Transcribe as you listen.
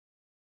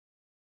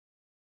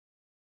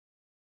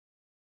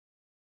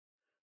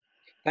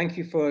Thank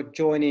you for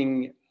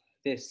joining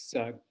this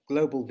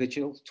global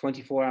vigil,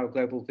 24-hour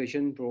global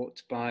vision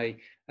brought by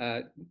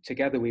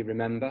Together We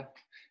Remember.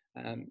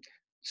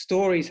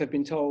 Stories have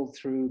been told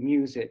through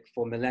music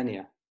for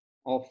millennia,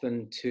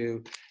 often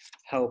to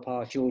help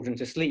our children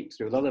to sleep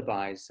through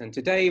lullabies. And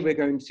today we're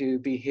going to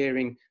be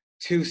hearing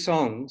two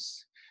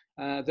songs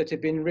that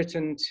have been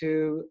written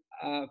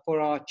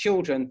for our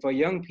children, for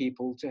young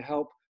people, to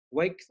help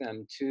wake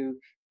them to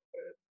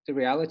the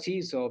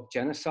realities of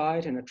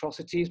genocide and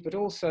atrocities, but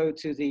also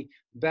to the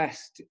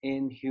best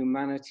in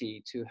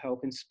humanity, to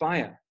help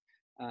inspire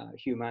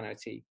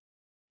humanity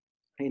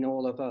in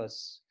all of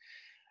us.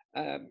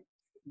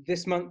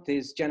 This month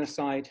is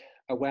Genocide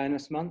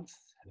Awareness Month.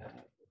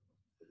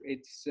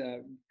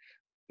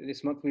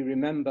 This month we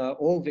remember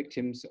all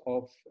victims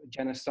of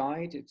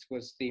genocide. It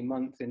was the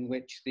month in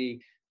which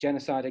the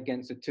genocide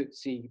against the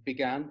Tutsi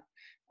began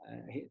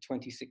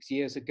 26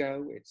 years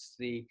ago. It's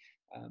the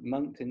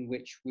month in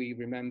which we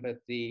remember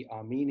the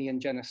Armenian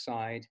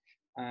genocide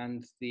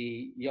and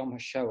the Yom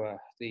HaShoah,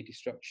 the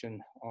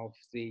destruction of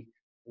the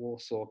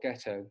Warsaw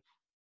Ghetto.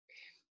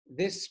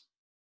 This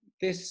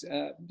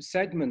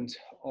segment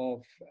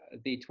of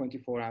the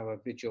 24-hour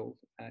vigil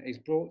is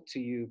brought to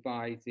you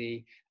by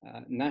the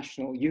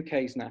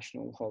UK's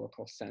National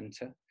Holocaust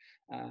Centre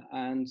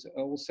and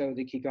also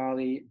the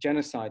Kigali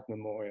Genocide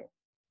Memorial.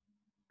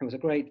 It was a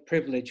great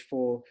privilege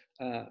for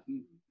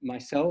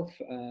myself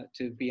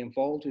to be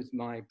involved with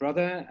my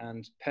brother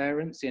and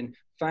parents in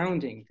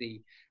founding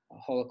the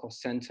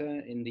Holocaust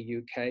Centre in the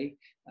UK,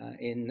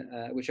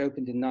 which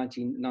opened in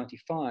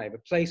 1995, a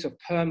place of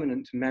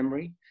permanent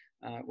memory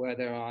where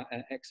there are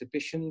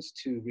exhibitions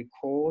to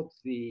record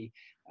the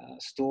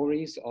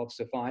stories of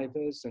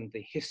survivors and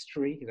the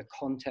history, the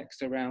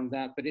context around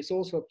that, but it's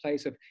also a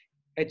place of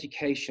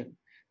education,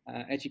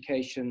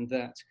 education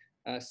that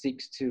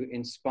seeks to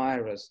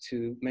inspire us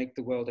to make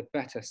the world a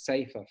better,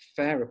 safer,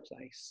 fairer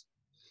place.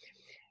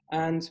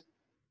 And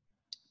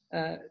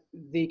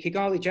the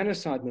Kigali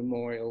Genocide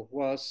Memorial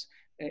was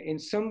in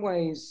some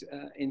ways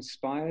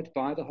inspired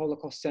by the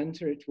Holocaust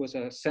Centre. It was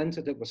a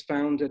centre that was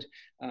founded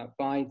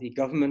by the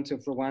government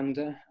of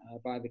Rwanda,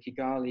 by the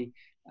Kigali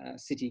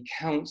City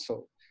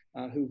Council,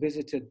 who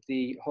visited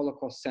the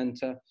Holocaust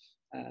Centre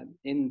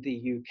in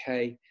the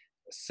UK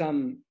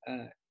some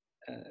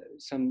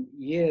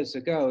years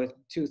ago,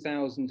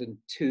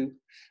 2002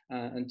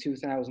 and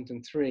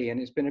 2003, and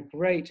it's been a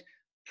great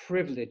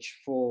privilege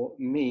for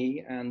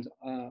me and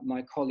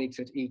my colleagues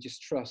at Aegis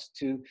Trust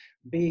to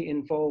be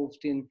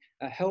involved in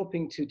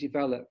helping to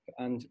develop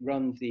and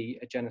run the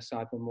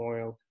Genocide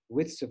Memorial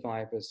with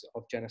survivors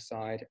of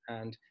genocide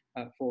and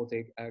for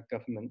the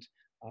government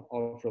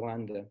of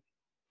Rwanda.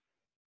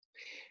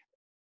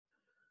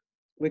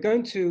 We're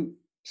going to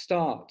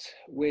start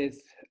with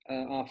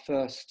our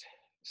first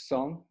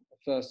song,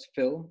 first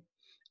film,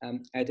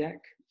 Edek.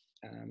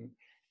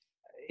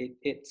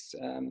 It's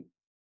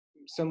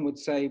some would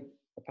say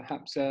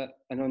perhaps an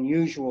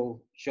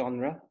unusual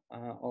genre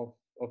of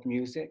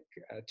music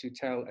to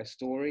tell a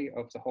story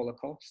of the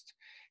Holocaust.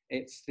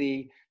 It's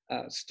the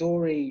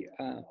story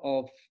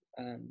of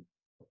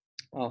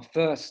our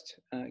first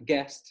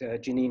guest,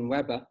 Janine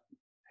Weber,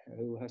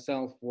 who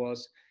herself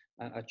was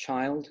a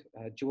child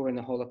during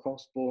the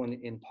Holocaust, born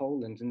in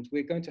Poland. And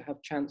we're going to have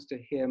a chance to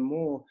hear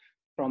more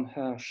from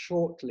her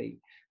shortly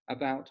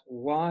about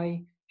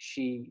why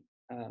she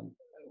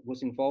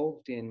was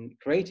involved in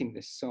creating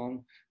this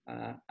song,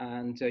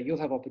 and you'll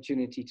have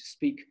opportunity to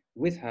speak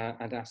with her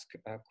and ask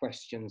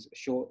questions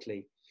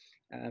shortly.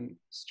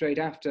 Straight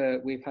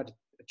after we've had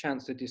a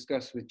chance to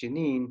discuss with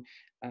Janine,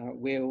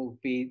 we'll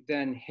be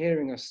then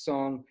hearing a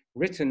song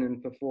written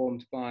and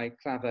performed by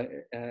Clava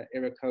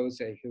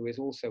Irakoze, who is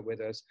also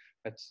with us,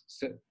 a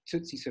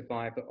Tutsi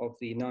survivor of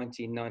the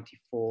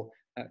 1994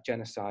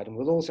 genocide. And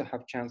we'll also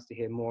have a chance to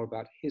hear more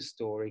about his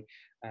story,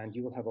 and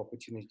you will have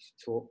opportunity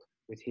to talk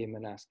with him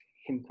and ask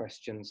him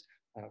questions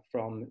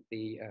from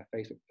the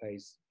Facebook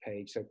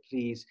page. So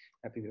please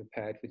be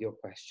prepared with your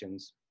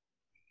questions.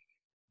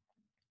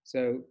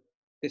 So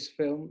this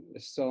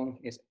song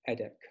is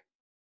Edek.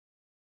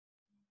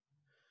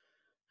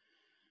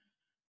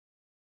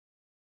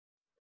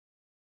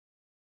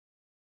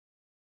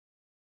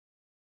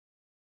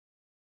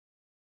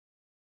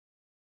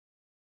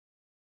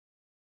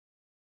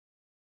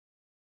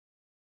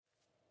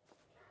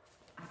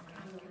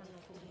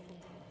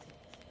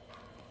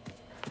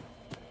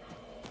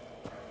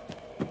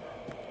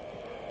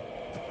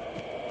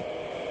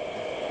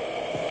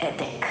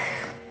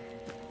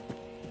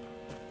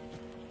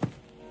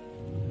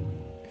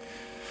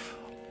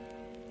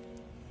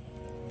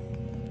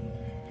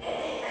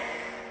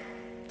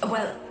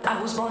 Well, I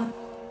was born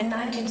in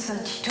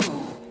 1932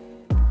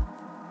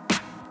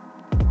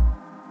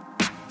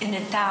 in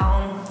a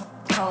town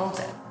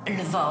called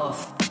Lvov.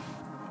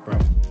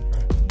 Right.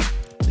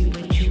 We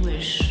were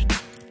Jewish.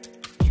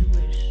 I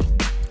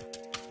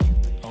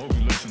hope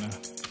you're listening.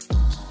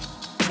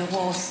 The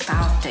war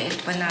started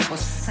when I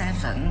was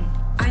 7.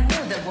 I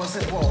knew there was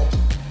a war,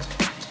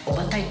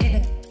 but I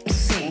didn't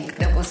think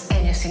there was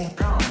anything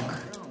wrong.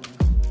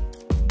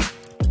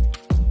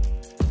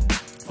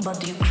 But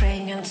the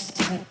Ukrainians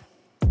didn't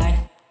like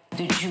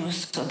the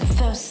Jews, so the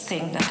first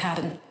thing that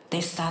happened,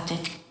 they started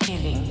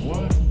killing.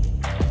 What?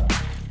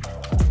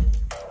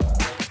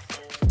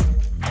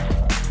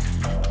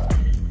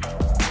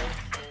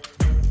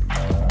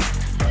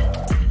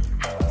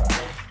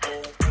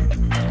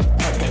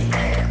 Epic.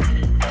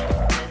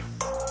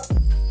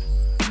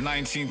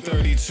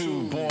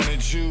 1932, born a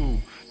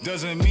Jew.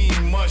 Doesn't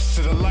mean much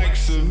to the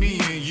likes of me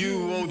and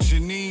you. Oh,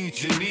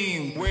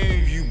 Janine, where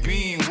have you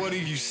been? What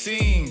have you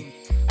seen?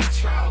 A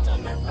child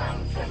on the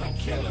run from a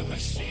killer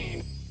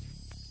machine.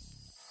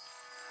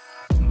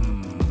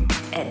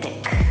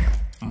 Epic.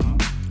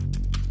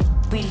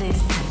 We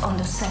lived on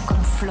the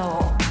second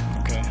floor.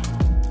 Okay.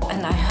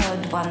 And I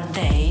heard one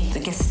day the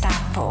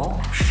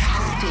Gestapo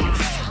shouting.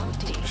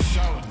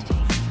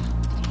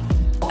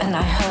 And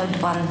I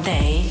heard one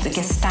day the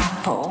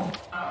Gestapo.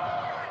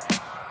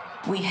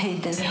 We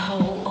hid in the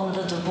hole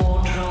under the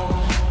wardrobe.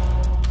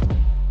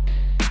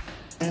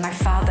 And my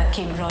father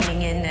came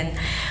running in and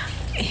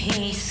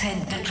he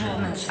said, the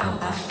Germans are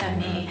after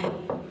me.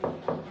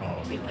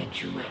 Oh, we were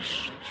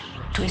Jewish.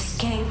 To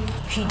escape,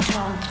 he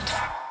jumped.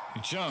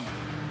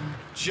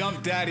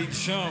 Jump, daddy,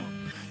 jump.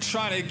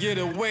 Trying to get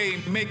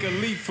away, make a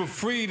leap for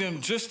freedom,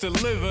 just to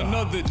live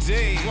another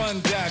day. Run,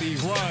 daddy,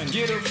 run,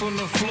 get up from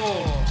the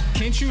floor.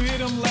 Can't you hear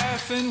them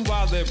laughing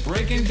while they're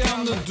breaking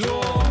down the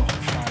door?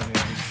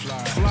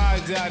 Fly,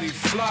 daddy,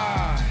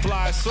 fly,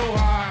 fly so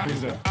high.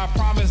 I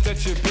promise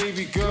that your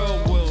baby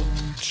girl will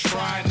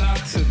try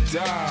not to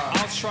die.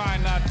 I'll try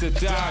not to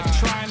die,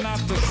 try not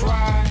to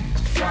cry.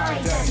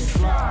 Fly, daddy,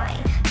 fly.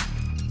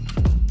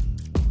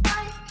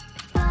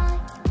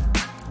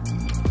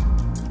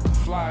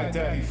 Fly,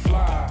 daddy,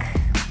 fly.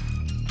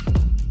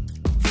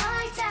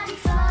 Fly, daddy,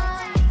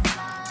 fly.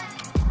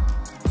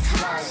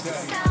 Fly,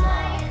 daddy,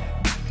 fly.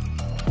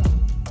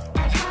 I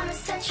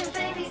promise that your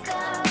baby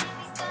girl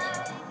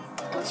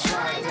will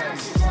try not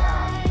to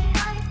die.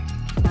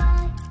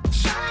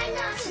 Try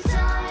not to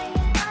die.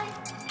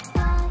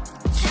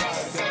 Try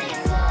to stay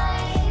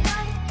alive.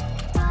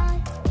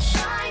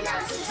 Try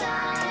not to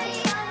die.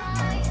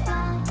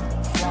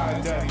 Fly,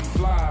 daddy,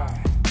 fly.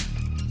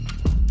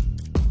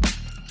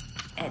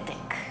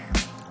 Epic.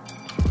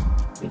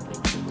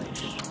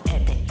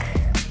 Epic.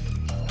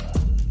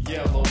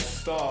 Yellow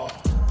star,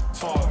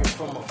 target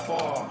from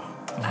afar.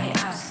 I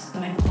asked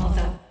my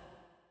mother,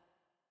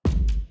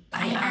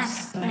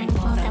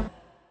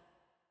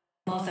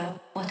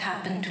 what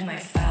happened to my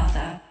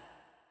father?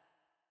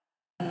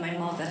 And my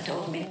mother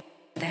told me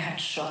they had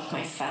shot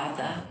my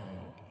father.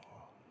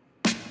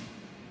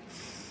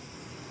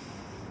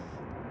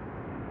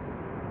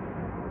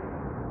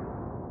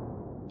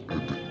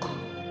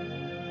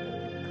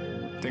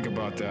 Think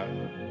about that.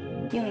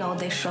 You know,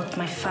 they shot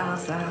my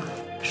father,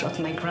 shot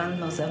my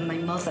grandmother. My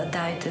mother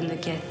died in the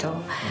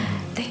ghetto.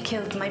 They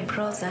killed my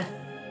brother,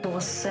 who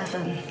was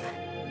 7.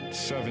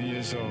 7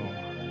 years old.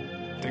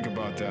 Think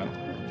about that.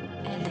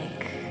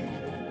 Edek.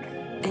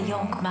 A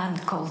young man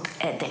called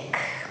Edek,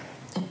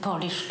 a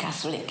Polish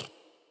Catholic.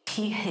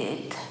 He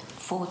hid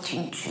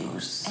 14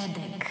 Jews.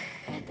 Edek.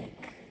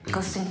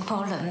 Because in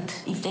Poland,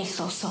 if they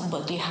saw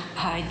somebody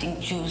hiding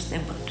Jews, they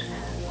would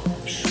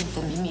shoot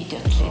them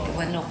immediately. There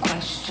were no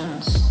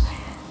questions.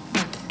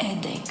 But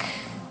Edek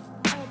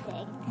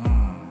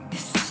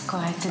is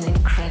quite an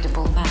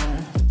incredible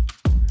man.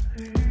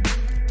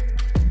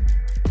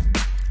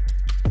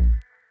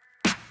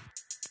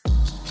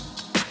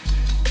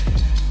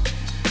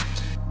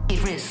 He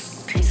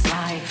risked his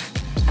life.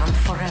 I'm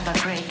forever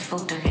grateful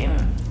to him.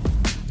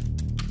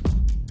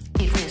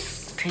 He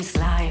risked his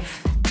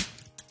life.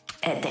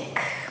 Edek.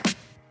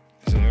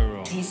 He's a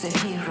hero. He's a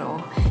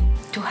hero.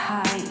 To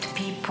hide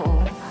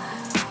people.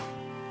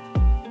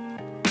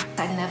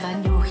 I never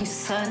knew his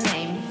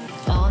surname.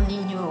 I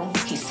only knew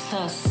his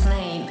first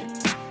name.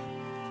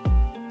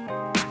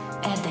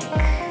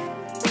 Edek.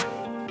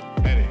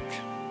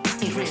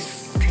 He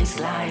risked his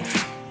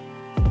life.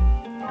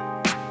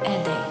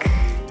 Edek.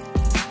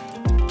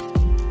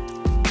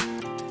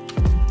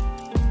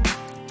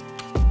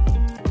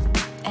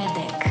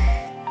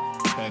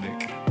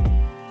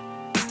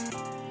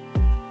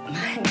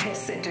 My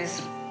message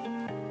is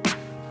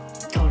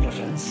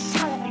tolerance.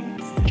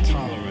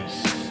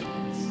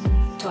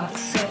 To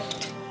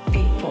accept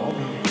people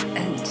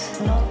and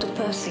not to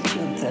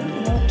persecute them,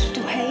 not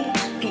to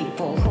hate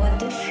people who are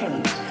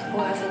different, who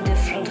have a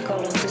different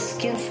color of the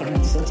skin, for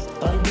instance,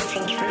 or a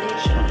different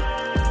religion.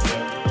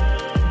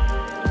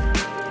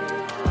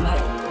 My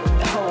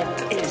hope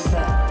is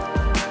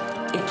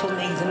that it will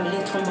make them a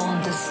little more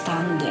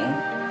understanding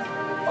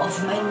of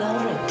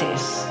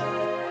minorities.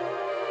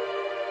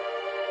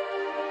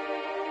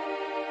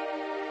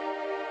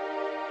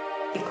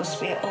 Because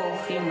we are all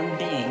human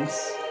beings.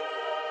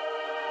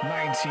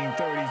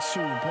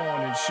 1932,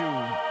 born a Jew.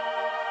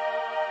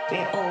 We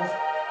are all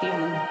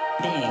human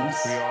beings.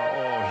 We are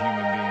all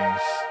human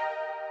beings.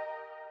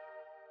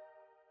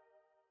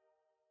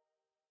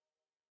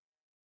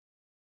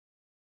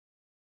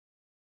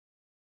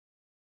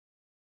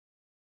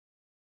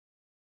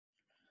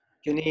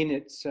 Janine,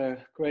 it's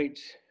a great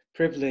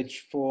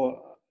privilege for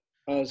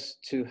us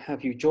to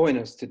have you join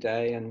us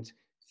today, and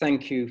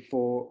thank you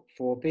for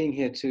being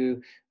here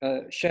to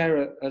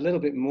share a little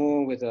bit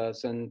more with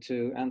us and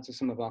to answer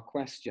some of our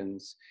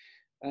questions.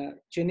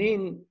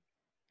 Janine,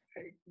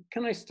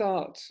 can I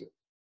start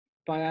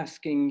by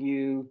asking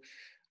you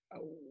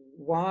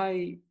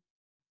why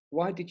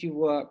did you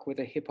work with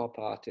a hip hop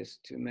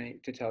artist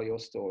to tell your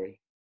story?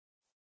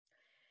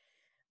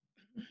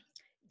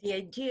 The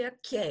idea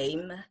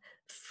came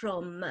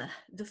from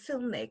the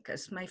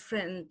filmmakers, my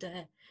friend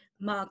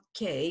Mark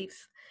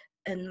Cave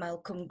and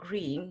Malcolm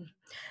Green.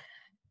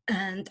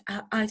 And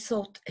I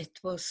thought it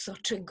was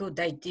such a good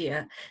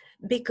idea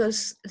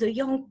because the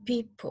young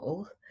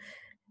people,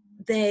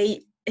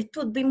 it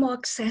would be more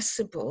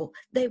accessible.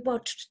 They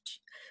watched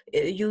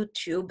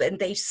YouTube and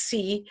they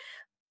see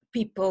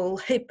people,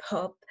 hip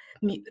hop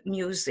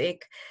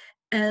music.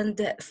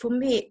 And for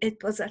me,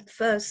 it was at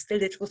first a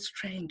little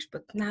strange,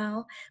 but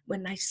now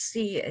when I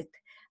see it,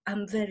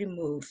 I'm very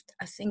moved.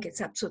 I think it's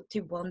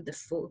absolutely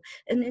wonderful.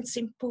 And it's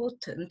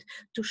important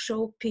to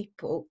show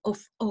people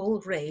of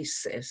all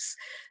races,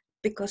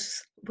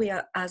 because we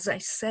are, as I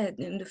said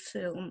in the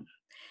film,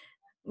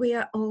 we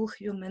are all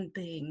human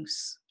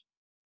beings.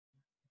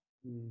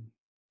 Mm.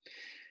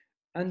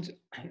 And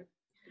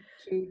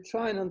to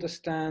try and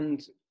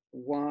understand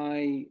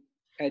why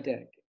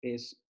Edek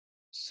is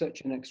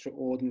such an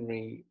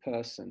extraordinary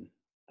person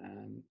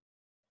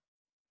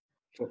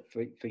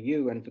for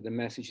you and for the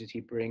message that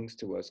he brings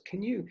to us,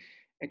 can you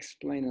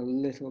explain a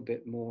little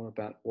bit more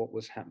about what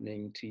was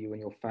happening to you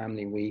and your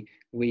family?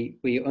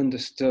 We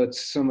understood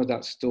some of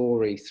that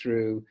story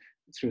through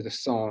the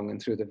song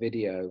and through the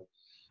video,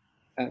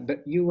 but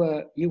you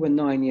were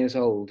 9 years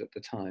old at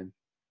the time.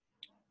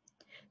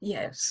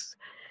 Yes,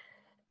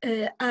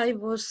 I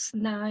was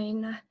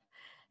 9,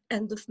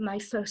 and my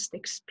first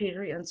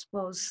experience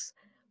was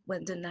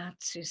when the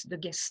Nazis, the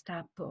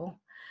Gestapo,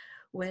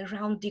 were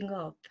rounding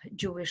up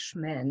Jewish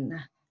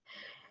men.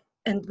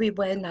 And we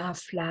were in our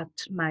flat,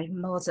 my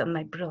mother,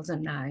 my brother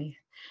and I.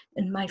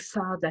 And my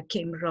father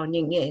came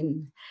running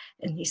in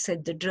and he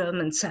said, "The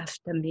Germans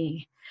after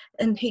me."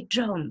 And he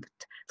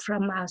jumped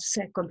from our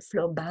second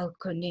floor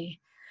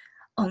balcony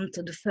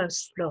onto the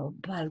first floor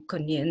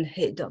balcony and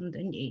hid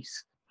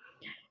underneath.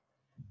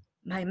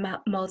 My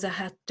mother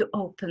had to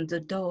open the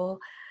door.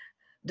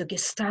 The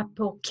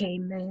Gestapo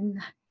came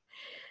in.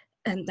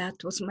 And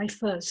that was my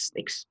first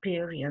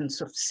experience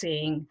of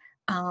seeing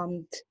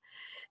armed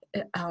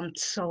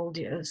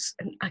soldiers,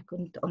 and I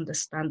couldn't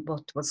understand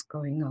what was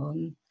going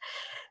on.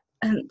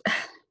 And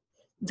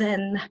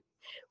then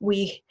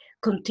we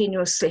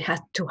continuously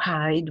had to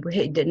hide. We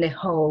hid in a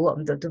hole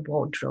under the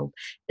wardrobe,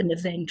 and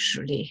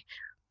eventually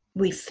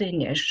we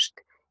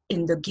finished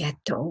in the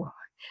ghetto.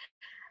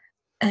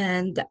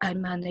 And I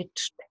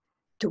managed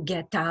to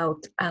get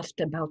out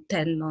after about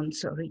 10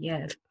 months or a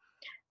year.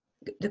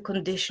 The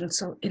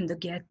conditions in the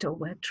ghetto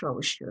were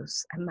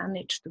atrocious. I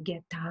managed to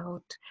get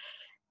out,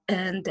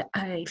 and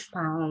I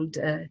found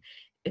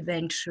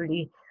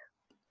eventually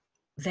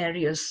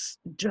various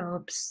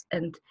jobs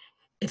and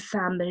a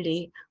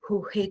family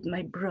who hid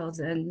my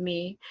brother and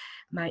me.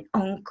 My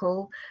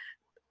uncle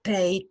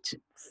paid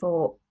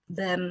for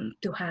them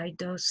to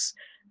hide us,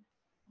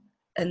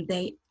 and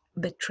they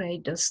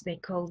betrayed us. They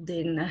called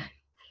in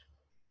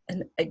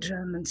a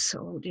German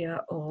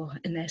soldier or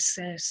an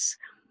SS,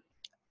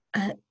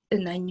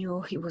 and I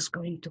knew he was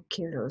going to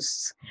kill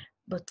us,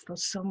 but for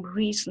some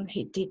reason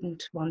he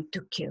didn't want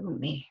to kill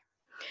me.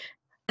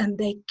 And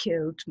they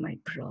killed my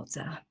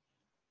brother.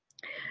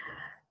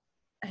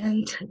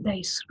 And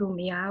they threw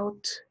me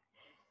out.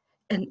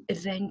 And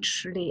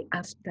eventually,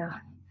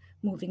 after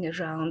moving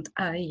around,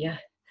 I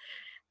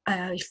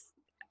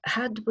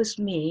had with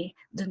me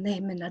the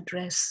name and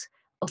address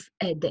of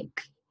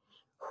Edek,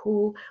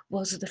 who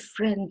was the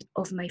friend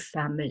of my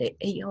family,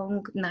 a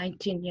young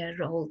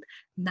 19-year-old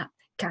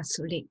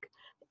Catholic,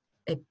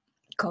 a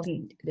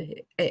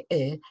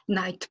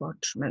night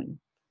watchman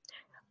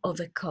of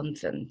a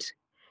convent.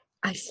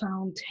 I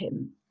found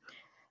him,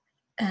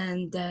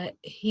 and I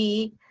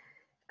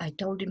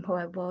told him who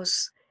I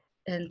was,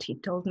 and he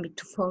told me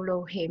to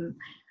follow him.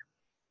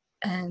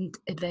 And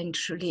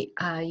eventually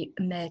I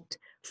met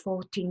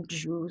 14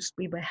 Jews.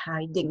 We were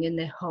hiding in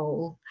a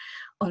hole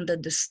under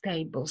the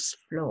stables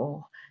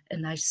floor,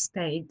 and I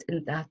stayed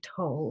in that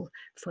hole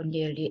for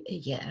nearly a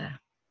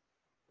year.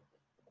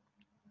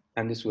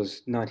 And this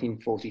was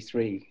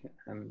 1943.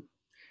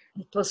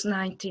 It was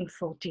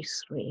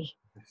 1943.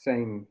 The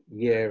same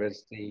year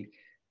as the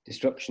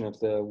destruction of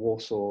the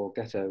Warsaw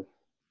Ghetto.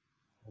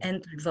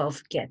 And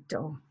Lvov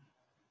Ghetto.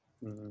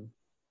 Mm-hmm.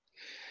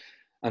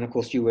 And of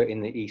course, you were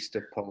in the east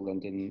of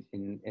Poland,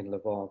 in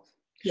Lvov.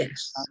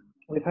 Yes.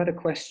 We've had a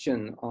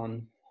question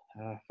on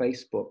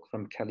Facebook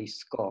from Kelly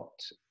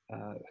Scott,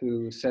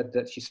 who said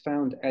that she's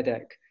found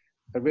Edek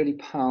a really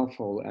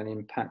powerful and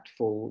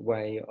impactful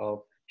way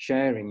of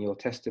sharing your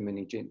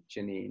testimony,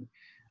 Janine.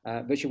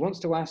 But she wants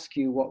to ask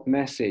you what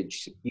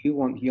message you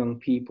want young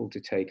people to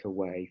take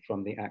away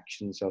from the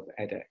actions of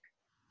Edek.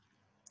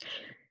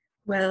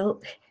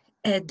 Well,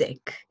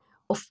 Edek,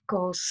 of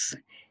course,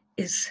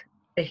 is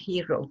a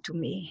hero to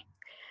me.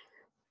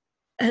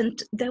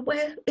 And there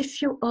were a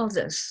few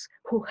others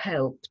who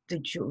helped the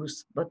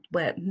Jews, but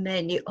were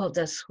many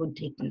others who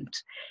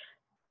didn't.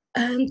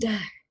 And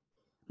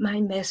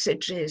my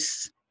message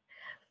is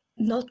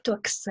not to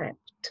accept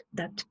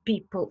that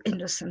people,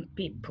 innocent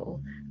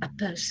people, are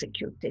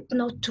persecuted,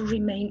 not to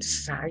remain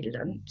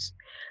silent,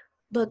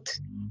 but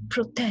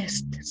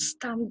protest,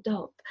 stand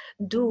up,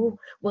 do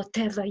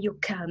whatever you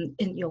can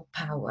in your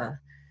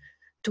power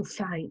to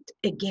fight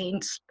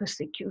against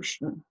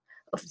persecution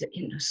of the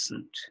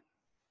innocent.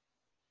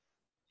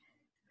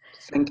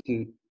 Thank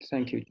you,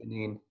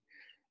 Janine.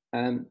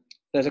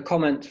 There's a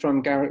comment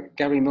from Gary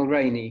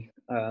Mulroney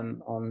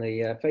on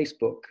the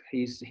Facebook.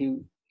 He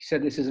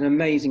said this is an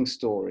amazing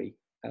story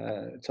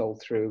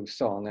told through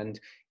song, and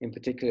in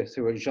particular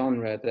through a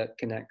genre that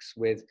connects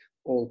with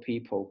all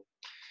people.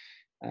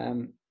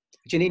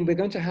 Janine, we're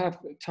going to have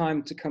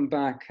time to come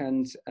back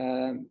and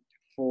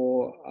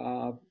for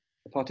our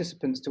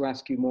participants to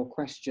ask you more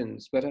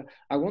questions, but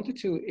I wanted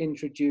to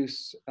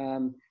introduce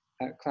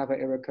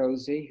Clava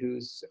Irakoze,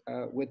 who's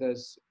with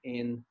us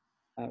in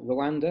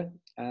Rwanda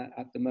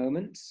at the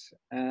moment.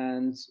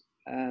 And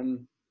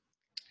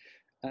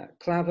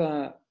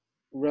Clava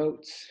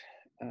wrote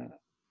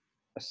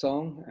a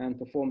song and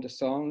performed a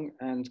song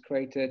and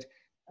created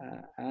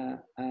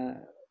an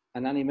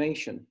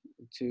animation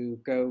to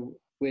go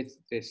with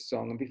this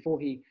song. And before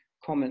he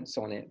comments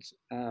on it,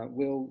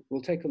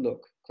 we'll take a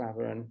look,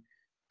 Clava, and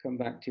come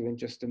back to you in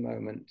just a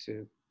moment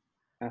to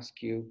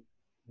ask you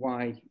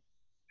why,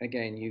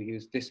 again, you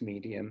used this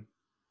medium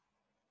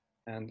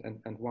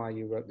and why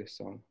you wrote this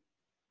song.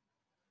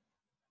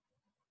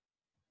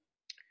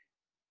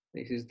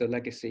 This is the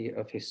legacy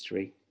of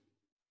history.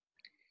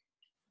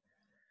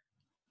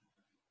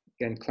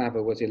 Again,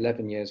 Clava was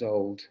 11 years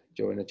old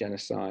during the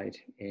genocide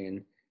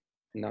in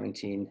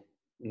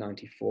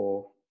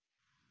 1994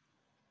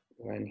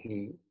 when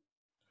he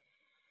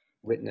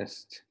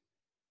witnessed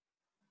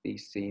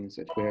these scenes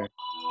that we're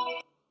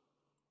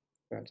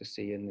about to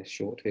see in this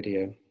short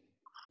video.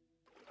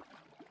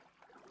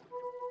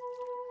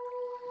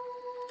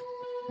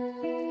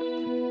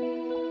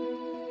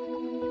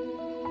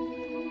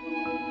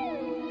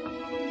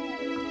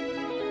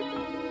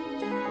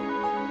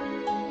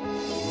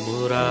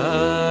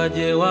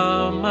 Umurage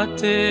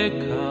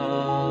w'amateka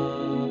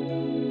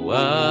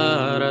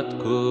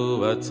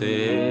waratwubatse,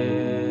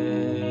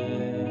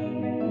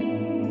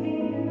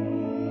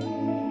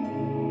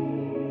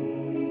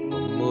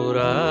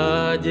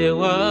 umurage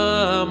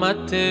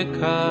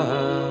w'amateka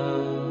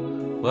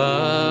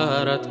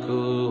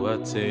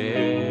waratwubatse,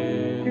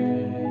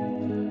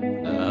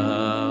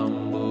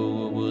 twambuwe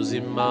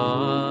ubuzima,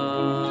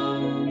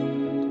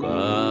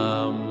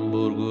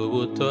 twamburwa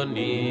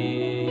ubutoni,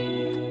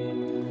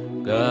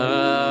 bwa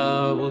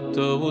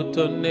buto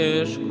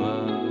butoneshwa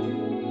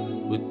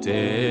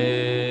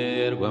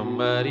buterwa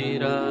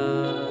amarira,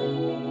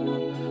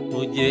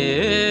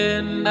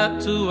 mugenda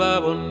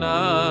tubabona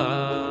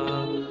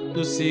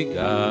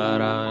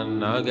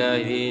dusigarana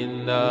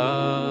agahinda.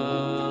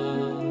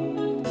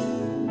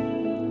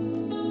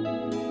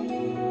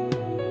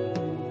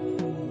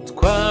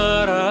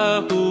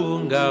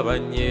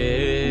 Twarahungabanye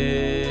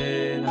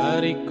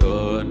ariko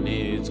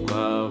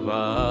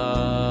ntitwava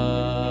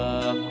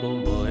ku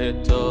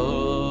muheto,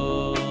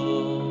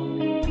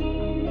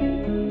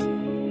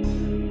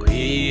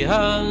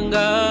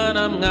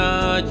 kwihangana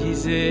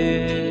mwagize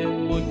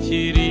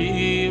mukiri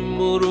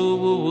muri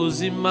ubu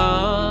buzima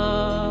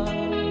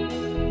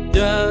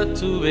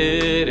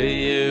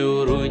byatubereye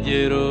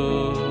urugero,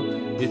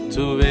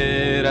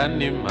 bitubera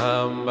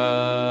n'impamba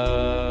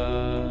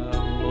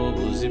mu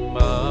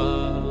buzima,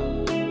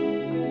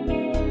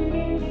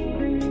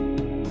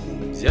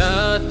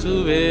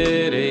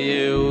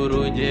 byatubereye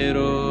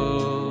urugero,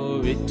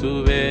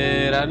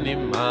 bitubera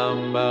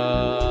n'impamba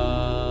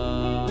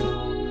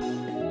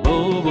mu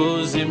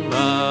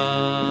buzima.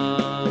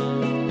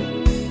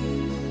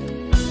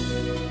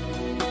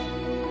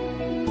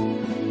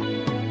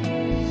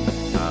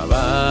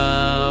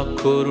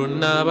 Abakuru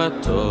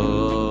n'abato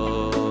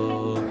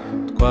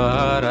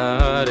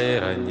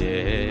twarareranye,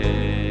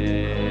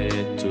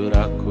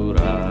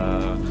 turakura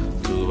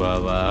tuba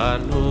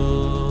abantu,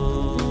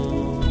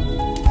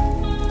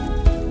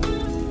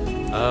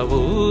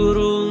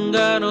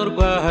 ab'urungano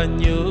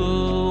rwanyu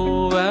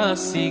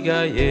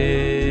basigaye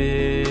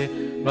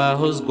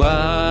bahozwa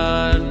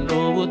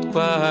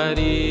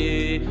n'ubutwari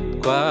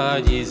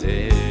twagize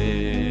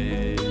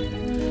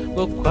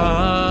bwo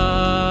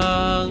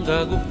kwanga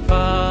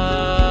gupfa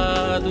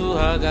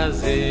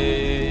duhagaze.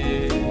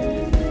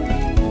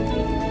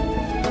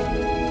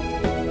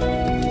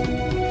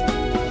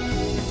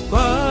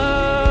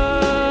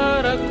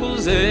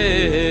 Twarakuze,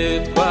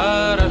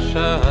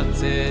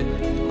 twarashatse,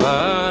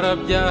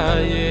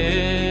 twarabyaye,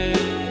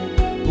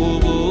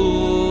 ubu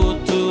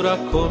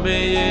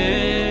turakomeye,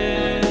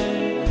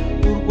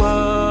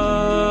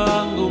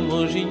 urwanga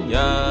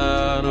umujinya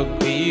no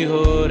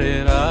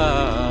kwihorera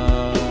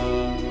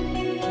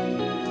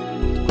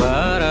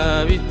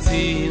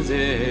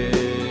twarabitsinze,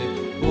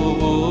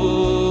 ubu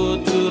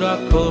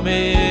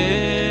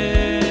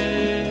turakomeye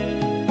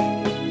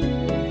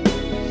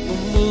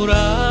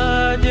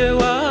umurage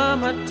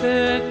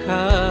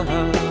w'amateka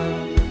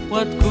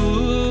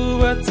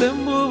watwubatse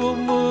mu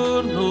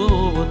bumuntu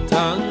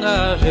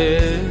butangaje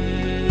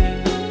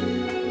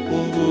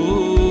ubu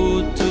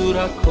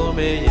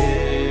turakomeye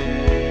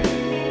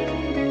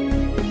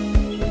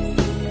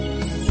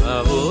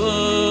abo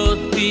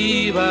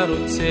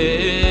twibarutse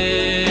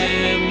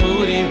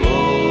muri bo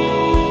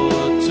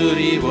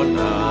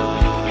turibona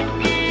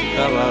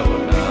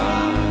tukababona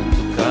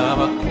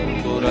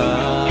tukabakumbura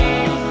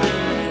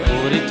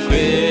muri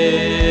twe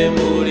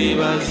muri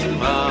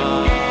bazima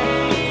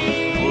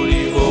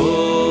muri bo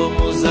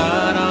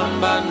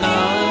muzarambana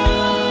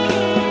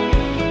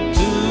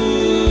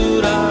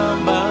turambane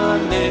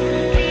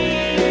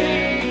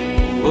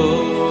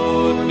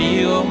oh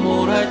niyo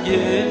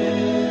murage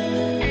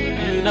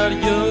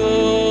naryo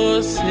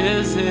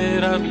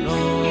sezerano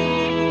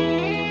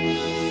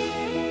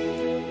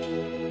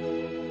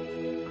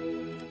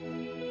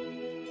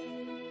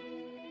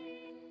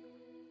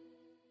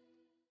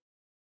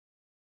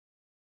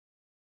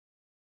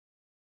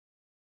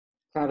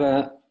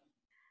Clara,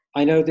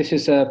 I know this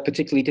is a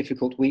particularly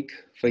difficult week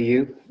for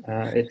you.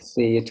 It's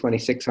the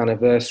 26th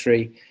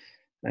anniversary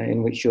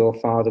in which your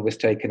father was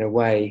taken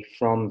away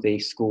from the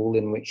school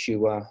in which you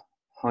were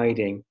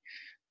hiding.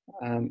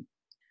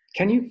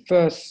 Can you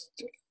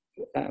first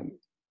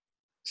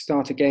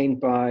start again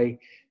by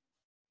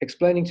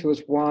explaining to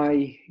us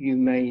why you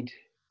made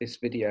this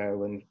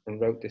video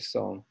and wrote this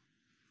song?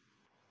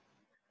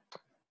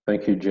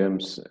 Thank you,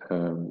 James.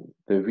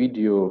 The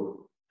video,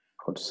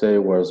 I would say,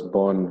 was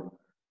born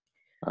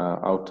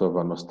out of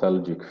a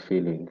nostalgic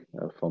feeling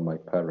for my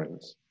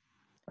parents,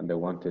 and I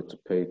wanted to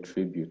pay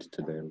tribute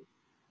to them.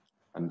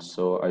 And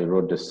so I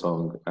wrote the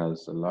song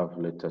as a love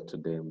letter to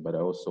them, but I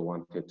also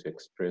wanted to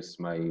express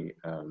my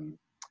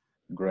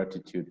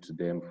gratitude to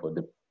them for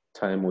the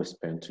time we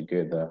spent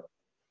together,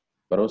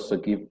 but also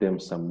give them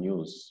some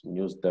news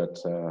that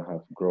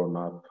have grown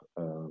up,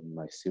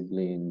 my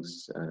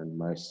siblings and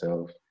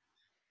myself,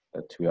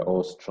 that we are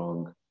all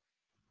strong.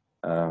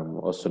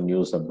 Also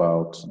news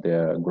about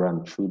their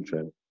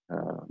grandchildren,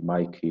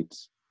 my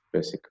kids,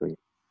 basically.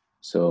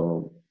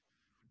 So,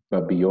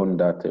 but beyond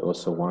that, I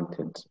also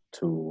wanted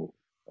to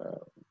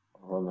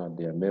honor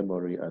their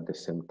memory at the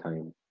same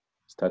time,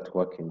 start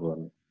working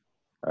on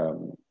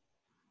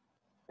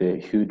the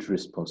huge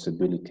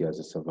responsibility as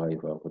a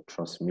survivor of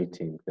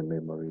transmitting the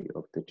memory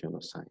of the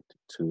genocide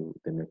to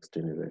the next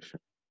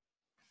generation.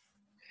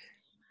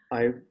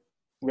 I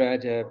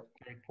read a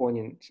very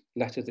poignant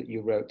letter that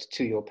you wrote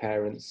to your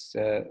parents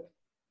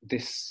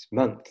this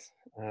month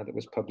that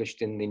was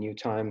published in the New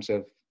Times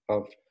of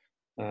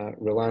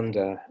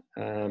Rwanda.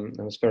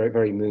 I was very,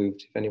 very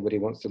moved. If anybody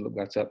wants to look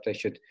that up,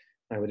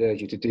 I would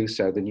urge you to do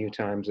so, the New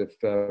Times of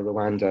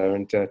Rwanda,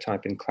 and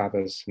type in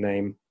Clava's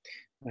name.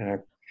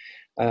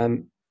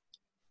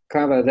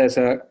 Clava, there's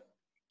a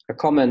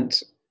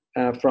comment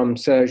from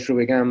Serge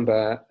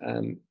Ruigamba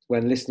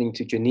when listening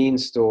to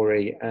Janine's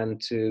story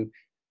and to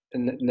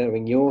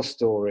knowing your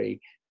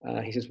story.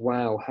 He says,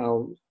 wow,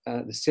 how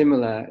the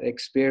similar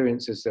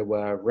experiences there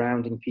were,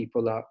 rounding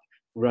people up,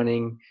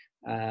 running,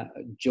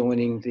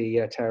 joining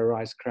the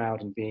terrorized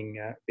crowd and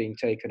being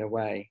taken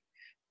away.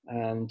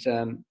 And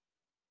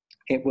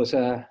it was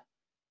for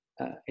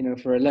an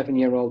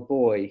 11-year-old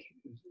boy,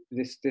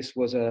 this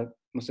must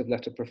have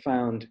left a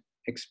profound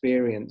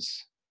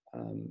experience,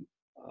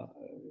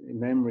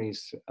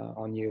 memories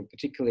on you,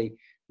 particularly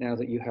now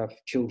that you have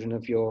children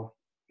of your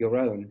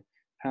own.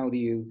 How do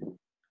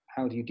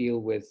you deal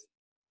with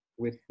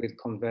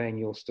conveying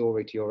your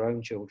story to your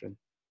own children?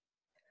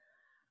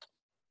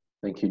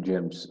 Thank you,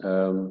 James.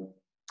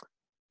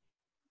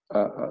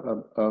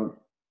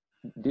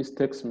 This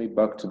takes me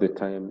back to the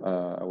time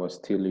I was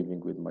still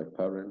living with my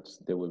parents.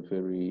 They were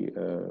very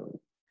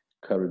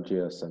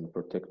courageous and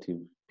protective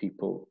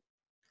people.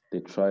 They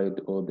tried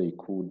all they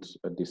could,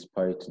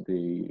 despite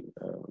the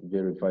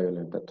very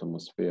violent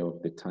atmosphere of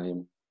the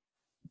time.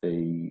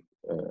 They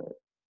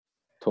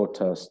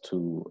taught us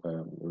to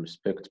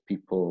respect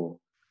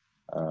people,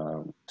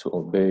 to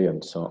obey,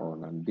 and so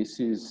on. And this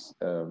is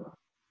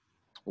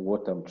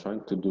what I'm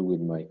trying to do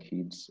with my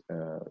kids,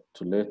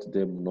 to let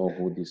them know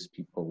who these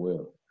people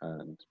were.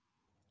 And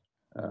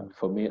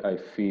for me, I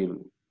feel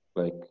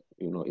like,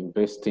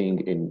 investing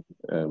in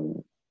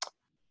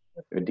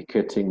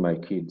educating my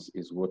kids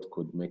is what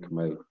could make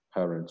my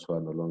parents, who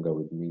are no longer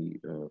with me,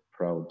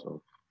 proud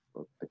of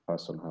the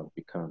person I've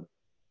become.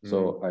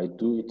 So I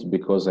do it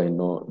because I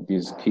know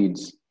these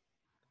kids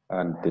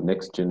and the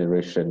next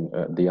generation,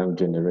 the young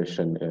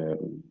generation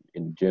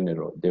in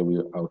general, they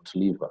will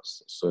outlive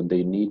us. So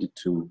they need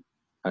to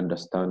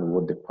understand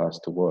what the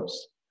past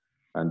was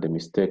and the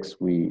mistakes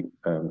we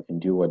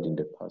endured in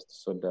the past,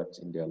 so that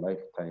in their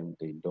lifetime,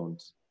 they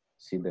don't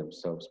see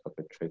themselves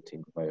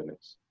perpetrating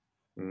violence.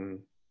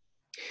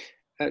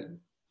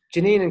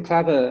 Janine and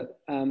Clava,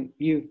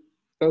 you've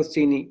both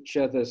seen each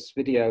other's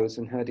videos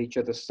and heard each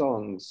other's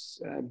songs.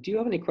 Do you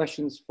have any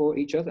questions for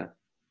each other?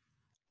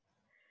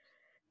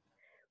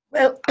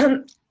 Well,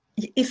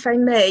 if I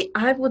may,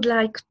 I would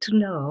like to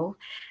know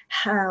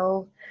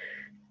how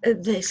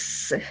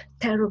this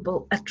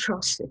terrible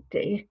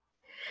atrocity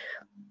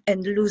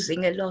and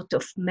losing a lot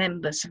of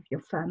members of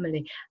your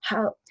family,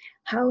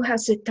 how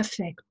has it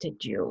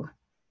affected you?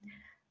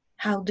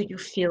 How do you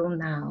feel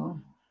now?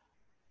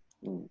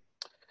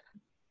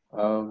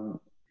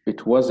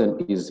 It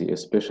wasn't easy,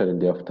 especially in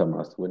the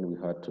aftermath when we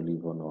had to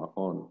live on our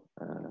own,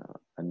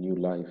 a new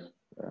life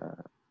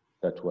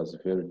that was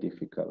very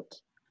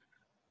difficult.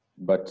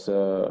 But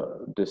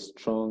the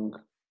strong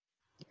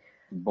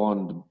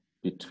bond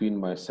between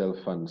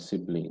myself and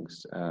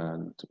siblings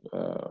and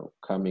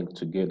coming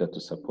together to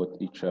support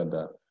each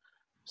other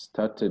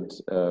started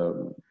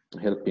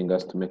helping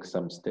us to make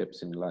some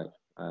steps in life,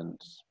 and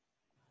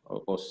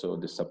also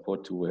the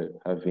support we were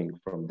having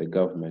from the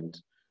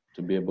government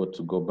to be able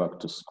to go back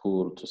to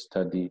school, to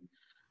study.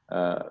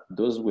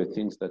 Those were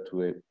things that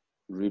were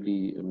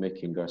really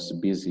making us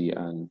busy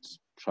and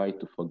try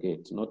to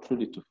forget, not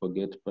really to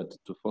forget, but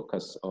to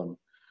focus on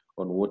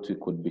what we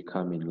could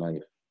become in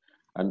life.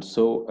 And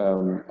so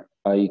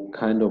I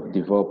kind of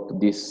developed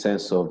this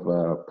sense of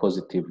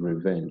positive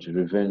revenge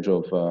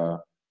of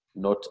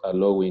not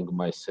allowing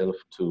myself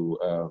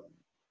to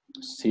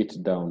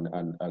sit down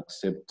and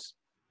accept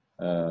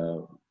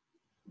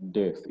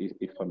death,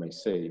 if I may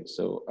say.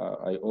 So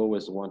I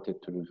always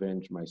wanted to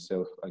revenge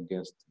myself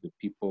against the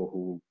people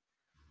who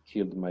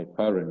killed my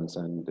parents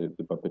and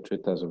the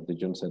perpetrators of the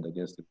genocide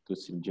against the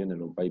Tutsi in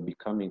general by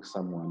becoming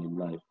someone in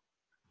life,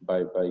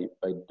 by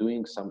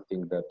doing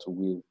something that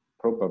will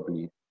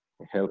probably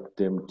help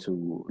them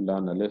to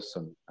learn a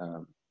lesson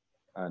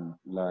and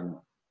learn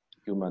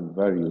human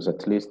values,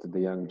 at least the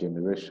young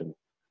generation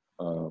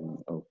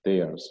of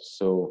theirs.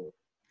 So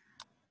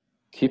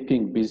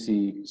keeping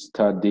busy,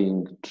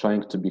 studying,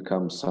 trying to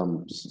become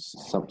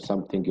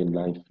something in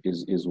life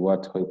is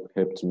what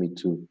helped me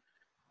to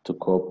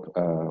cope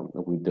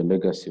with the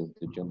legacy of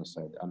the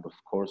genocide. And of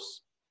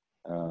course,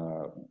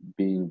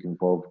 being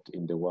involved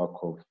in the work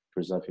of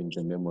preserving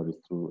the memory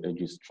through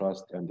Aegis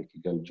Trust and the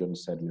Kigali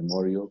Genocide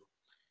Memorial,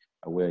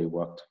 where I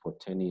worked for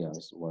 10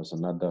 years, was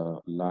another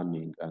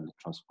learning and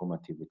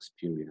transformative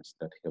experience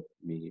that helped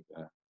me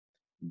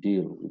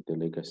deal with the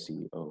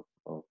legacy of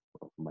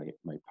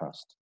my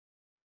past.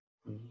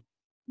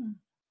 Mm-hmm.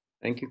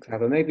 Thank you,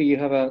 Clava. Maybe you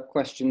have a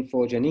question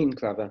for Janine,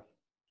 Clava.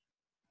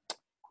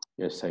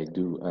 Yes, I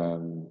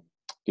do.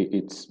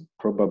 It's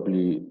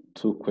probably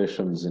two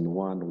questions in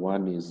one.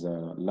 One is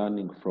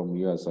learning from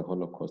you as a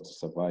Holocaust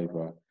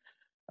survivor.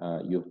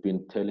 You've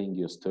been telling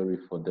your story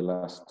for the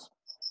last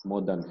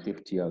more than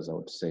 50 years, I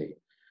would say.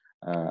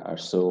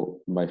 So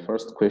my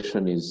first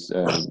question is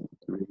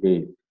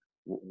really,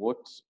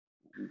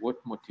 what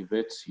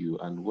motivates you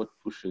and what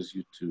pushes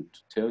you to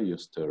tell your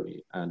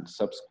story? And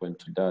subsequent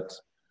to that,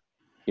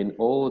 in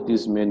all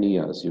these many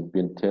years you've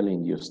been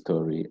telling your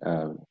story,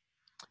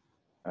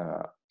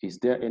 is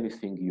there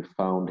anything you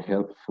found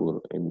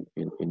helpful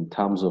in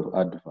terms of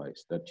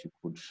advice that you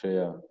could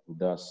share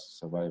with us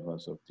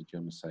survivors of the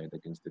genocide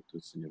against the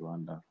Tutsi in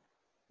Rwanda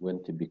when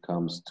it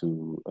comes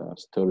to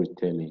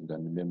storytelling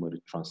and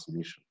memory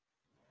transmission?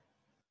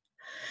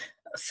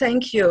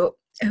 Thank you.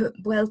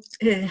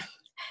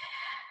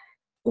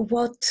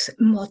 What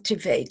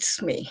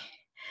motivates me?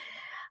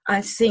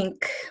 I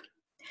think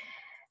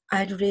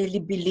I really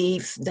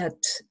believe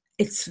that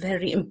it's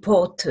very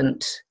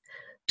important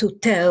to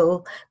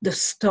tell the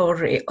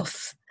story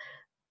of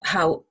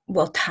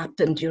what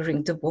happened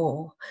during the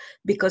war,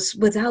 because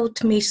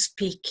without me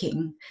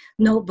speaking,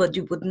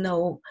 nobody would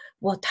know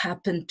what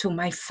happened to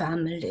my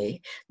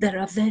family. There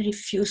are very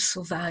few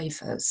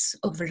survivors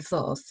of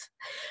Lvov,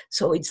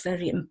 so it's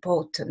very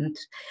important.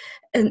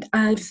 And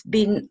I'm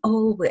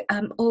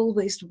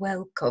always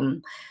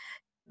welcome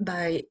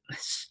by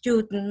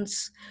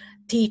students,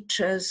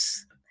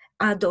 teachers,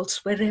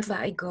 adults, wherever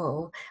I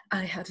go.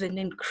 I have an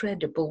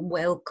incredible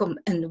welcome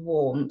and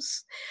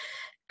warmth.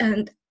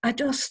 And I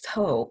just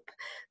hope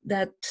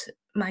that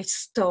my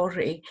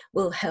story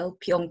will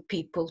help young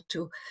people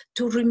to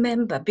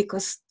remember,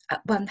 because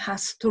one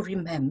has to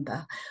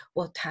remember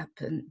what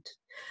happened.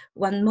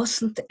 One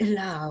mustn't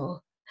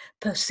allow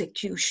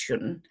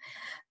persecution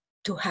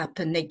to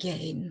happen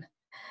again.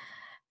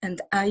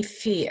 And I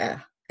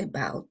fear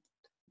about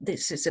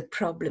this is a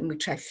problem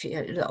which I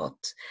fear a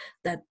lot,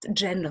 that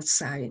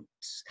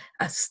genocides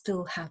are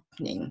still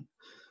happening.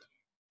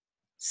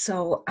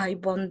 So I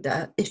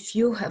wonder if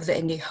you have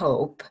any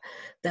hope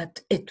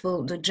that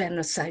the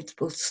genocide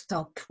will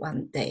stop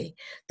one day,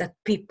 that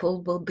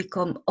people will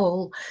become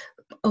all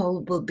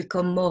will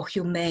become more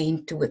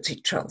humane towards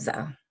each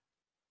other.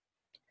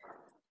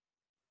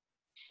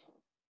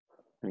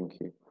 Thank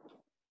you.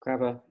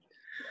 Clava,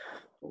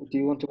 do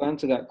you want to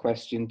answer that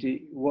question?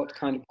 What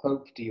kind of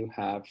hope do you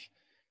have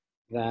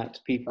that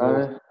people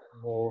will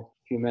be more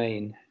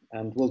humane,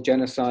 and will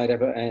genocide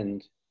ever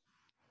end?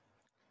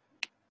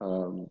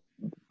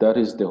 That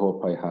is the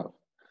hope I have.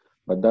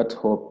 But that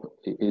hope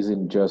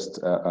isn't just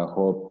a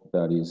hope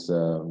that is,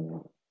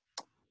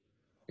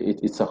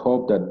 it's a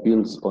hope that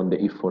builds on the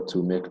effort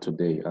we make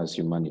today as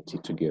humanity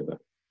together.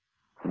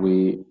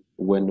 We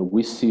when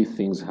we see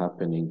things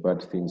happening,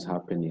 bad things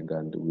happening,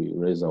 and we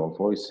raise our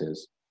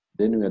voices,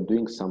 then we are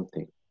doing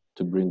something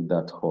to bring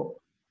that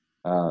hope.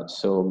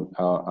 So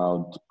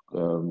I'll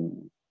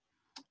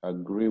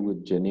agree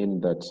with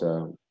Janine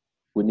that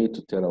we need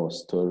to tell our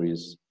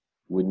stories.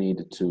 We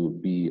need to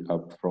be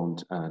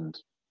upfront and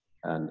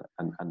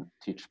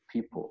teach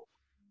people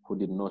who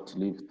did not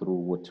live through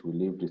what we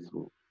lived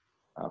through,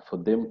 for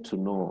them to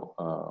know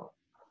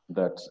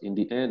that in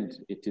the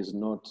end, it is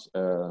not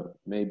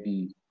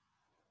maybe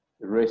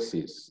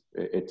races,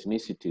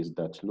 ethnicities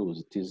that lose,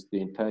 it is the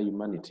entire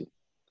humanity.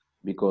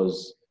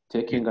 Because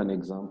taking an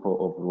example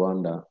of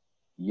Rwanda,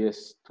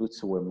 yes,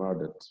 Tutsi were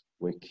murdered,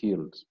 were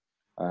killed,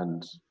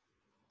 and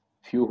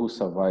few who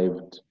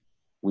survived,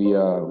 we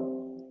are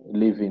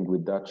living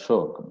with that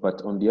shock.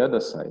 But on the other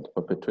side,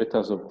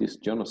 perpetrators of this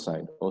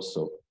genocide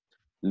also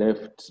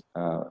left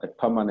a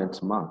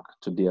permanent mark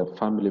to their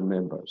family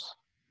members.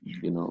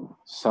 You know,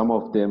 some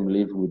of them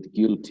live with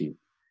guilt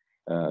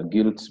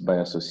by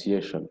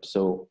association.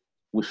 So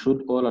we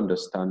should all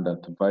understand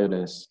that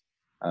violence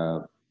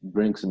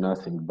brings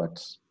nothing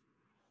but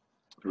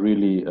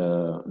really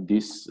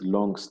this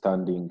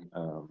long-standing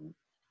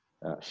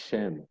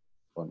shame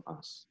on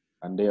us.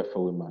 And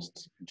therefore we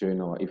must join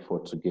our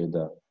effort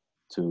together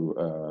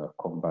to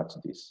combat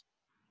this.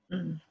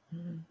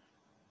 Mm-hmm.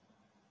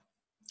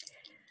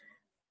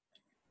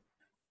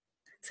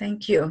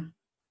 Thank you.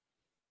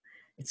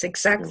 It's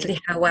exactly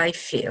how I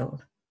feel.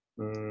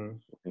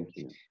 Thank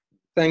you.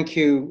 Thank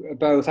you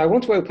both. I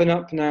want to open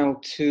up now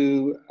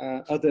to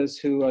others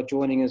who are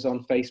joining us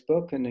on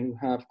Facebook and who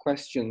have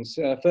questions.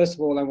 First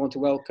of all, I want to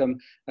welcome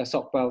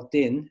Sokbal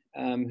Din,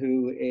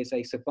 who is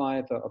a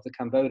survivor of the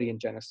Cambodian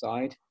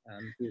genocide,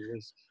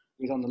 who's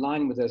on the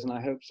line with us. And I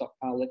hope,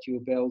 Sokbal, that you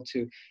will be able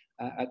to,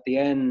 at the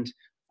end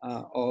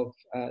of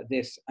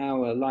this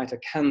hour, light a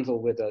candle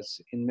with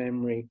us in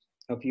memory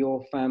of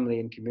your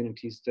family and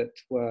communities that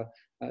were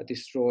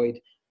destroyed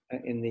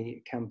in the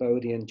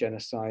Cambodian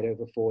genocide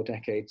over 4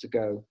 decades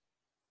ago.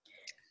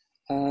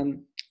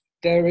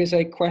 There is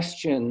a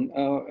question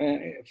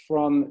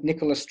from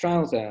Nicola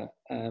Strauser,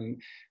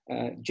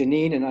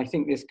 Janine, and I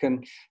think this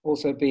can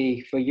also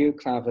be for you,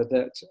 Clava,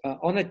 that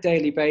on a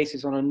daily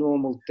basis, on a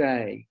normal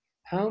day,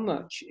 how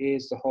much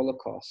is the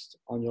Holocaust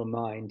on your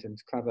mind?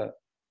 And Clava,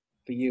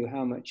 for you,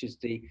 how much is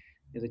the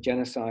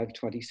genocide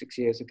 26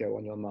 years ago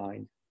on your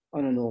mind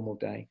on a normal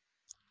day?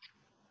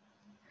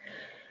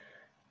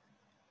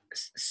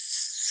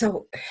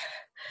 So,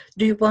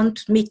 do you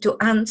want me to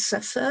answer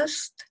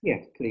first?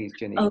 Yes, please,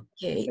 Janine.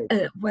 Okay,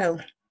 well,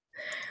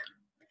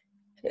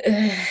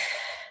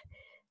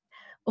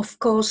 of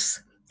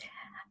course,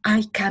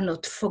 I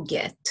cannot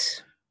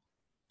forget.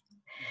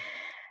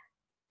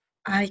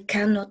 I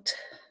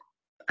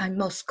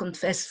must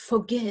confess,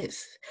 forgive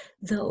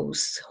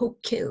those who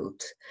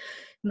killed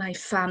my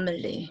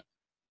family.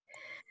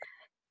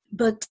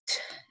 But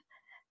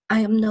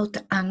I am not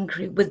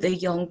angry with the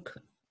young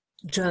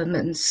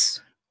Germans,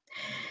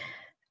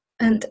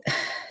 and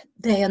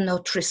they are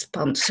not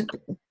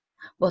responsible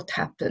what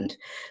happened.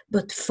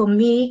 But for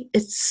me,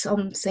 it's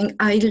something.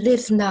 I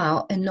live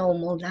now a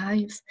normal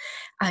life.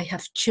 I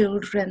have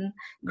children,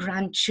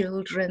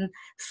 grandchildren,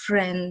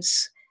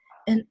 friends,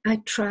 and I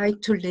try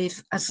to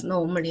live as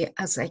normally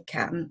as I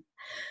can.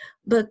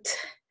 But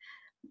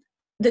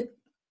the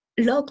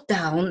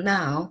lockdown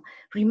now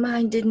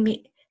reminded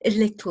me a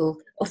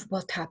little of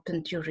what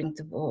happened during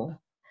the war.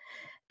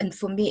 And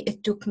for me,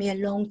 it took me a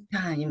long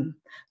time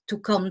to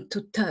come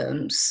to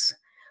terms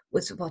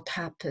with what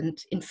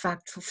happened. In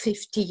fact, for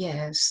 50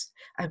 years,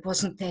 I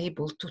wasn't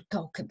able to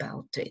talk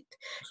about it.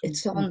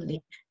 It's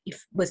only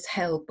with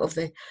help of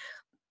a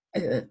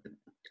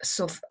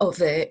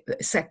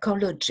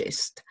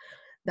psychologist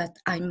that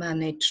I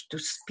managed to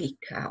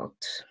speak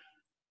out.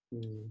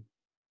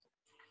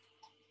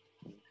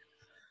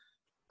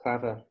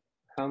 Clava,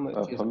 how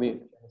much is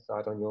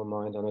genocide on your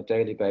mind on a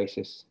daily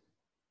basis?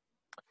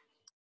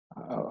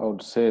 I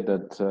would say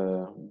that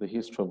the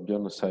history of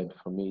genocide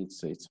for me,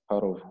 it's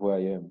part of who I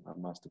am, I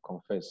must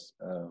confess.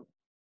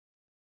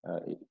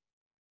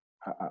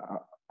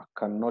 I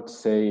cannot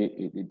say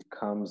it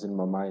comes in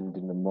my mind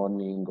in the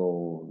morning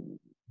or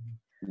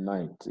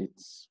night.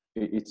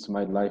 It's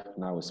my life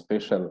now,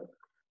 especially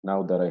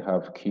now that I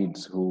have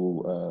kids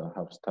who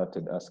have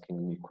started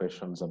asking me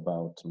questions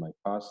about my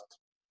past,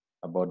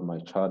 about my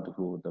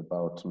childhood,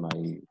 about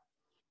my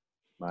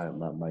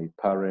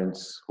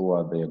parents, who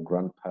are their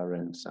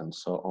grandparents, and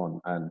so on.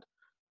 And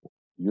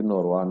you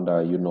know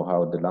Rwanda, you know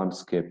how the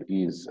landscape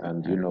is,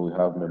 and you know we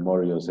have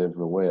memorials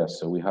everywhere.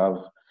 So we have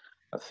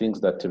things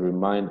that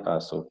remind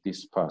us of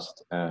this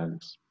past. And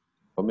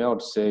for me, I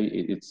would say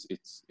it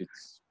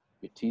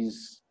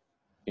is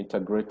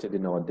integrated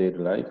in our daily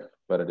life,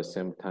 but at the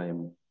same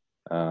time,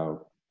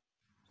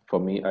 for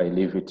me, I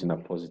live it in a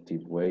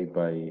positive way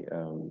by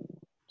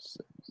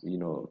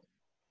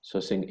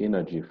sourcing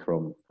energy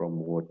from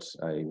what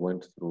I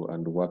went through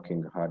and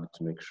working hard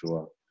to make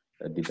sure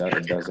that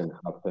it doesn't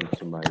happen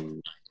to my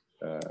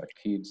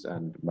kids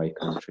and my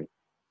country.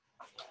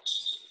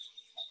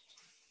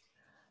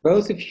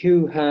 Both of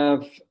you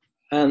have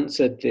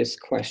answered this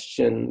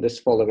question, this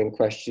following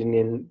question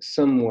in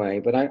some way,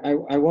 but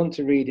I want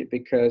to read it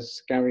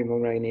because Gary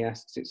Mulroney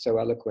asks it so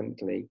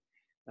eloquently.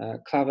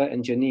 Clava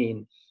and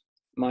Janine,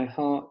 my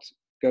heart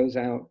goes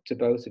out to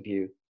both of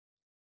you.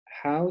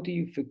 How do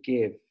you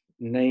forgive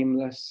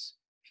nameless,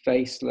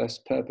 faceless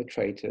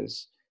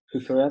perpetrators who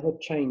forever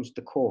changed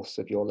the course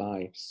of your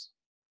lives?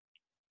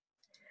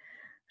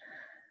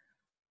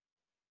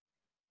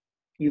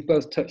 You've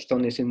both touched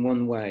on this in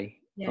one way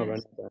or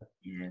another.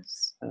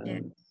 Yes,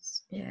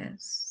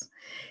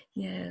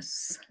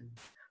 yes.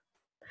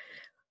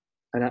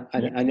 And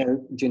I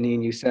know,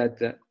 Janine, you said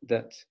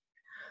that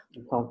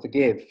you can't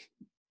forgive,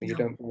 but you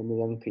don't blame the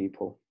young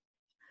people.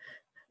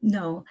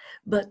 No,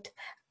 but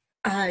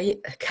I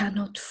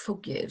cannot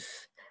forgive.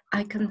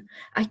 I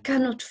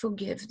cannot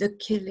forgive the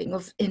killing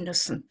of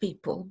innocent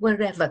people,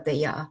 wherever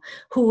they are,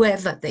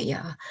 whoever they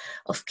are,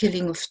 of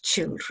killing of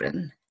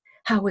children.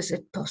 How is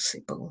it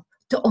possible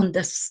to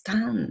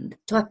understand,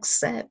 to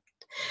accept?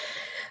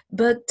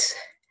 But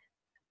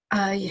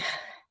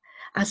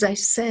as I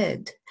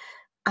said,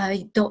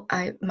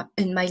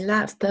 in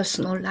my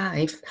personal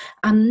life,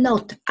 I'm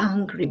not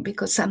angry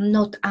because I'm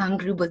not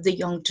angry with the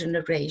young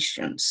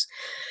generations.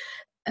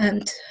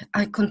 And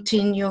I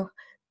continue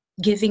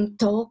giving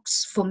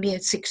talks. For me,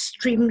 it's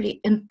extremely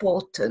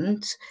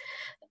important.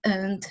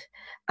 And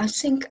I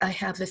think I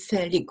have a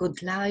fairly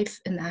good life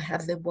and I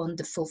have a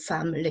wonderful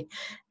family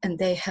and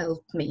they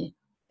help me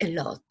a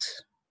lot.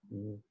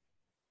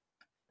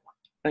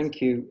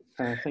 Thank you.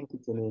 Thank you,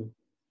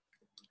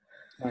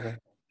 Janine.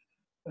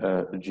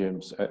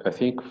 James, I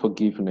think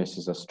forgiveness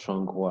is a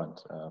strong word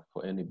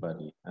for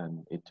anybody,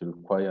 and it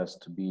requires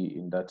to be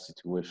in that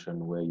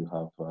situation where you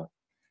have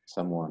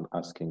someone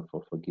asking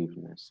for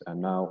forgiveness.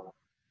 And now,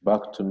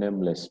 back to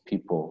nameless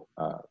people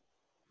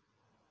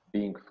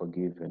being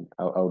forgiven.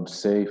 I would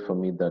say for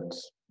me that,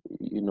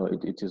 you know,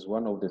 it is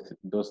one of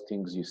those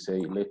things you say,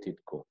 let it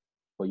go,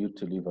 for you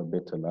to live a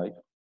better life.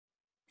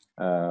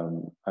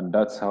 And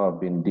that's how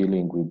I've been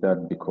dealing with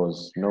that,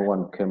 because no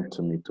one came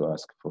to me to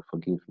ask for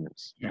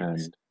forgiveness.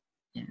 Yes.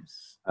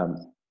 And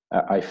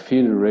I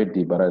feel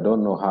ready, but I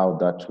don't know how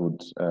that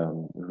would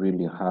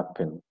really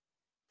happen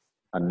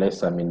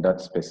unless I'm in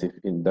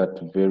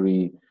that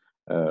very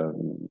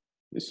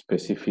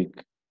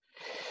specific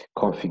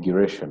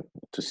configuration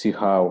to see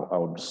how I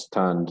would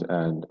stand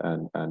and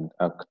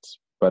act.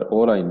 But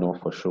all I know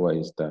for sure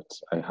is that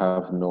I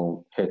have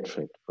no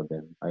hatred for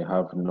them. I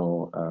have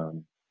no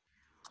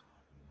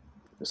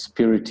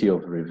spirit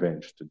of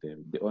revenge to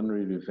them. The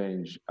only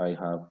revenge I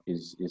have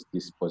is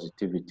this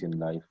positivity in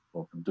life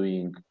of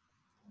doing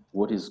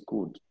what is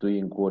good,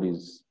 doing what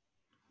is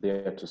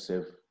there to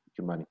save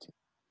humanity.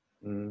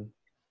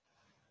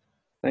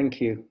 Thank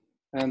you.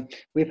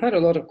 We've had a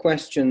lot of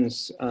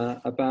questions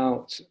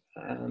about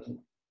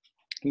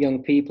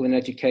young people in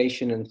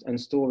education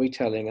and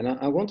storytelling, and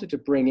I wanted to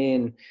bring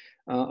in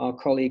our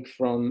colleague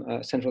from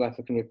Central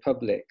African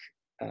Republic,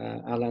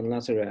 Alain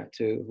Lazaret,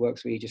 who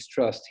works for Aegis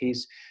Trust.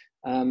 He's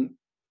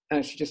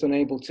actually just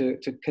unable to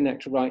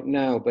connect right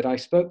now, but I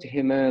spoke to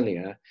him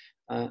earlier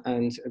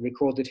and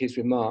recorded his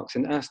remarks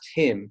and asked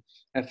him,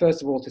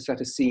 first of all, to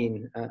set a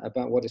scene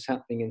about what is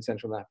happening in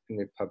Central African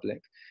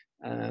Republic,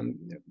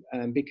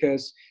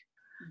 because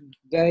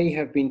they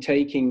have been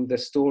taking the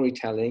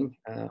storytelling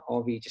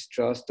of Aegis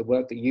Trust, the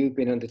work that you've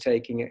been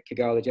undertaking at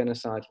Kigali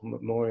Genocide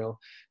Memorial,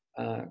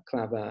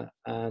 Clava,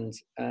 and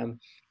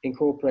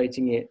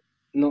incorporating it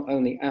not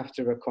only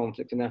after a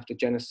conflict and after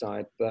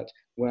genocide, but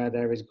where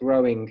there is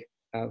growing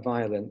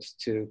violence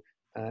to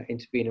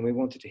intervene. And we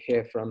wanted to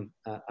hear from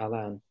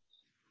Alain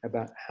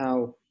about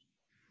how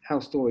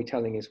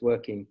storytelling is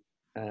working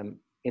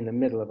in the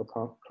middle of a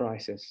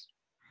crisis.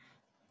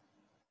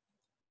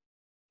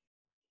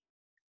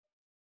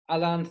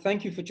 Alain,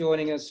 thank you for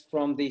joining us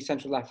from the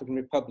Central African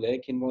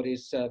Republic in what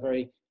is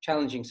very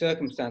challenging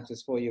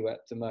circumstances for you at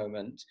the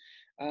moment.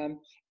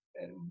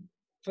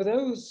 For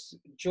those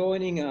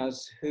joining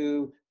us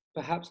who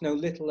perhaps know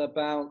little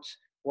about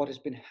what has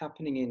been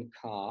happening in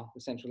CAR,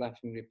 the Central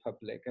African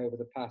Republic, over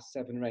the past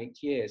 7 or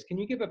 8 years, can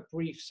you give a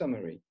brief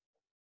summary?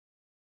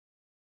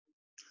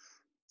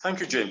 Thank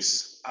you,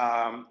 James.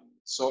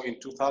 So in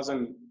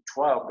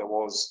 2012, there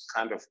was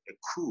kind of a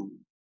coup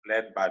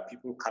led by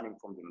people coming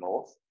from the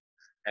north.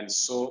 And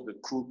so the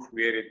coup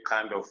created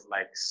kind of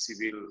like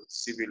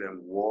civilian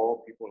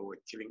war. People were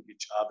killing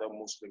each other,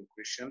 Muslim,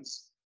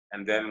 Christians.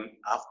 And then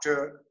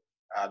after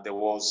there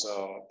was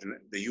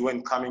the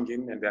UN coming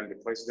in, and then the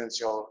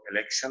presidential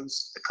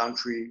elections, the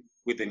country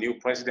with the new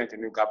president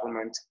and new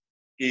government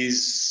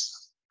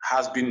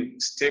has been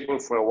stable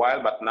for a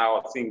while, but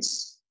now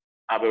things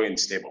are very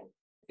unstable.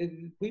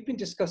 We've been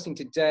discussing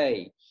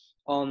today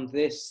on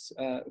this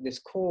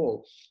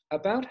call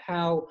about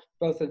how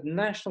both at the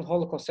National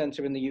Holocaust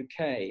Centre in the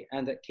UK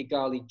and at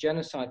Kigali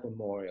Genocide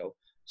Memorial,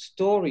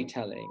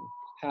 storytelling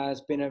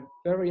has been a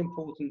very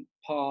important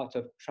part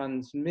of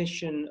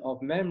transmission of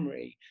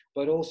memory,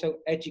 but also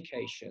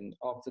education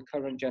of the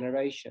current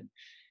generation.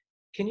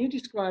 Can you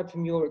describe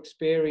from your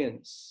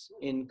experience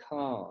in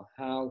CAR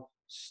how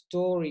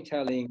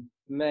storytelling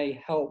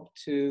may help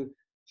to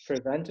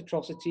prevent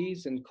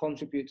atrocities and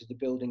contribute to the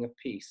building of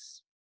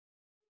peace?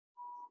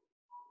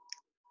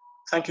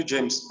 Thank you,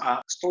 James.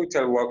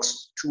 Storytelling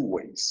works two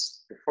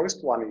ways. The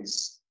first one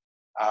is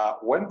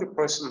when the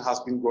person has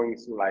been going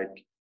through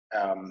like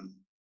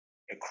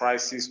a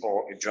crisis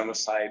or a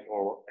genocide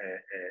or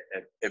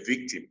a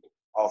victim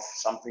of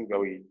something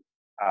very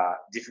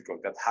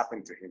difficult that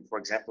happened to him. For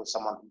example,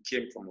 someone who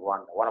came from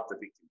Rwanda, one of the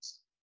victims,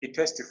 he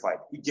testified,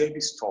 he gave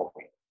his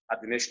story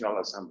at the National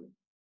Assembly.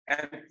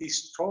 And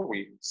his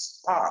story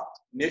sparked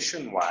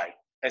nationwide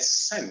a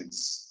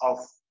sense of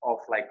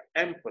like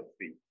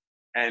empathy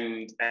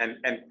and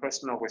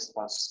personal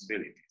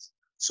responsibilities.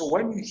 So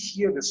when you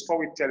hear the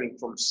storytelling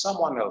from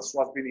someone else who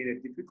has been in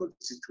a difficult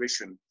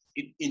situation,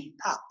 it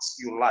impacts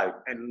your life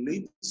and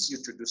leads you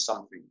to do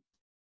something.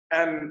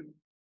 And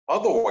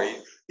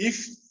otherwise,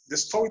 if the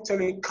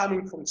storytelling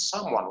coming from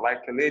someone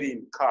like a lady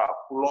in car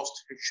who lost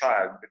her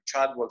child, the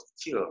child was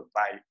killed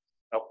by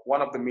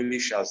one of the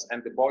militias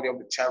and the body of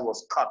the child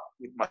was cut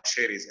with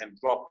machetes and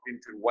dropped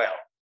into the well.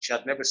 She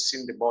had never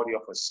seen the body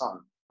of her son.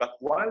 But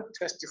while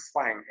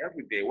testifying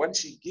every day, when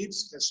she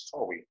gives her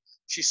story,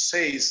 she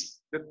says,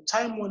 the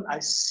time when I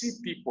see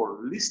people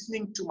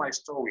listening to my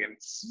story and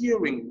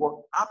hearing what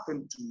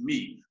happened to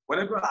me,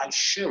 whenever I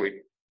share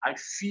it, I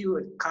feel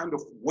a kind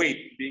of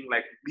weight being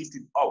like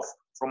lifted off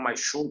from my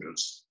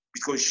shoulders,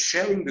 because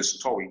sharing the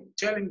story,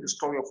 telling the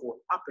story of what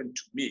happened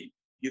to me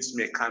gives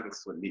me a kind of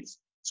relief.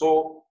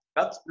 So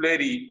that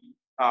lady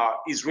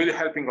is really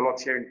helping a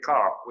lot here in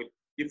Car with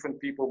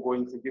different people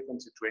going through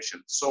different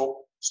situations.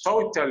 So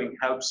storytelling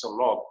helps a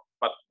lot,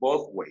 but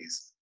both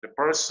ways. The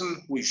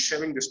person who is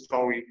sharing the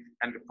story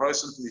and the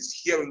person who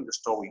is hearing the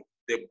story,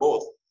 they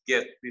both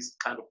get this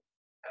kind of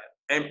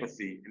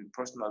empathy and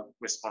personal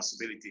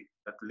responsibility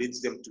that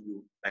leads them to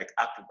do like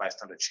active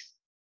bystandership.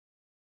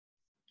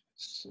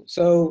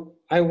 So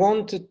I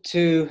wanted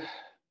to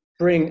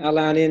bring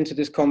Alan into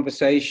this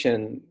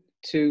conversation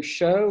to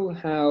show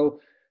how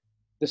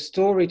the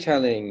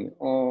storytelling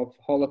of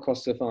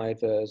Holocaust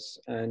survivors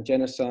and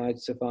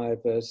genocide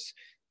survivors,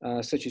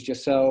 such as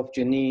yourself,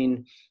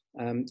 Janine,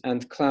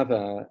 and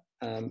Clava,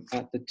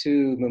 at the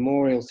two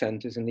memorial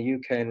centres in the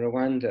UK and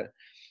Rwanda,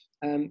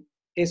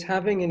 is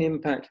having an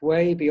impact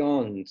way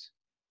beyond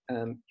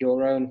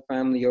your own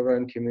family, your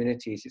own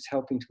communities. It's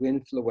helping to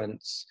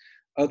influence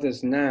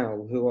others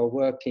now who are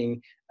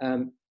working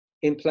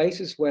in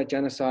places where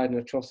genocide and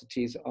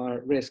atrocities are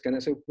at risk. And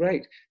it's a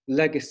great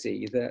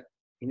legacy that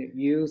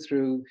you,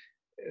 through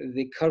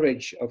the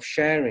courage of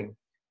sharing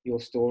your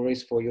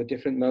stories for your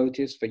different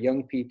motives, for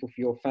young people,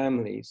 for your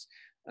families,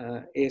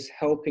 is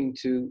helping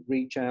to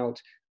reach out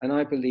and,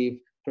 I believe,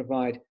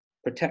 provide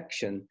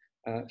protection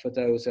for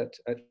those at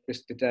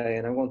risk today.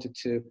 And I wanted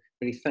to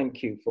really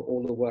thank you for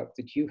all the work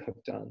that you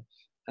have done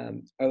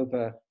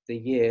over the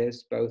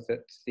years, both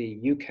at the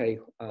UK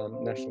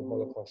National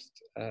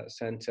Holocaust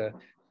Centre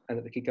and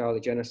at the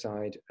Kigali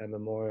Genocide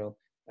Memorial,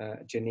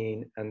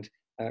 Janine and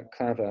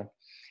Clava.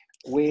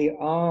 We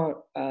are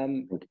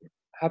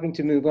having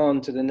to move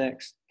on to the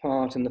next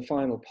part and the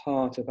final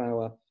part of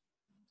our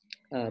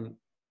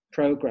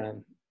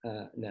program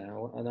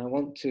now, and I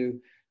want to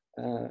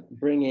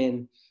bring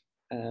in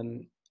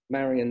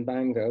Marian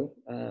Bango,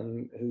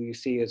 who you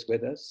see is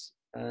with us,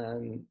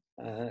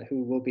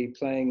 who will be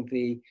playing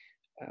the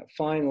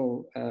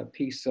final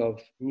piece of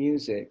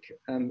music.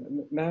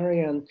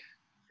 Marian,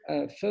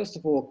 first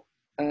of all,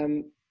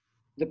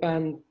 the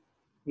band,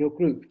 your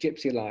group,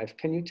 Gypsy Life,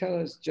 can you tell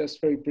us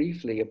just very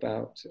briefly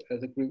about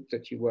the group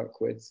that you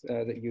work with,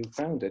 that you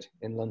founded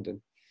in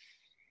London?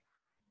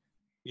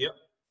 Yeah.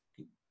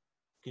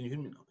 Can you hear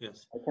me now?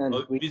 Yes. I can.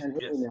 Oh, We can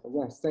hear you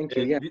now. Yes, thank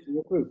you. Yeah,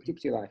 your group,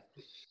 Gypsy Life.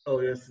 Oh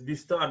yes, we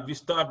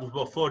started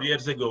about 4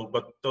 years ago,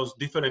 but those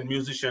different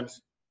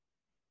musicians,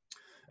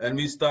 and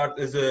we start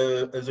as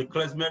a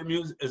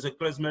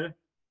klezmer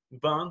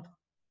band,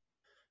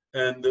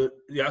 and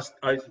yes,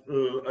 I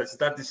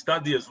started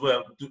study as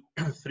well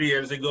 3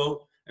 years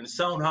ago, and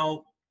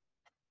somehow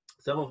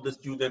some of the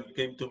students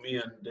came to me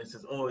and they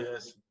said, "Oh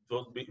yes,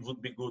 it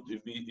would be good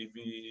if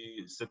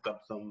we set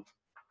up some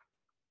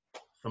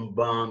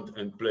band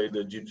and play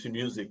the gypsy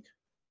music."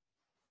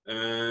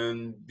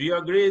 And we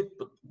agreed,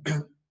 but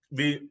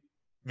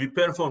we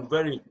perform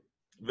very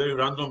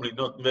randomly,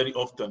 not very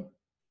often,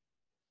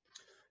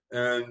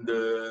 and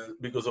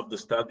because of the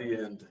study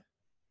and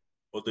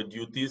other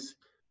duties.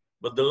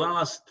 But the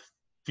last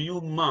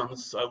few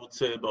months, I would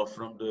say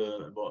from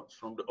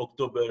the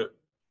October,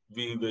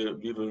 we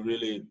were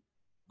really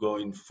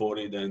going for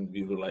it, and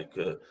we were like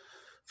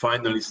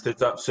finally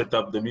set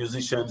up the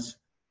musicians,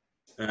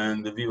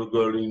 and we were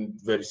going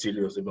very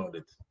serious about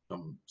it.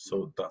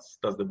 So that's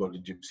the body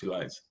Gypsy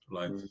Life.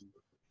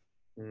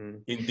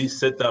 In this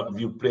setup,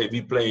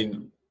 we play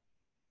in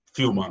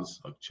few months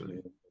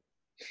actually.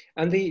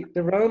 And the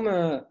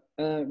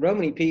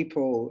Romani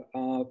people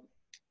are,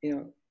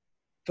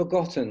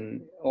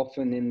 forgotten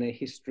often in the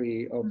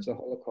history of the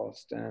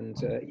Holocaust, and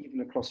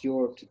even across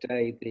Europe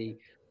today, the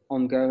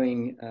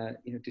ongoing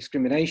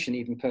discrimination,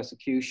 even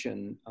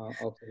persecution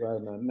of the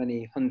Roma.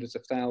 Many hundreds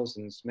of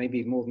thousands,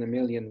 maybe more than 1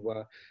 million,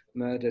 were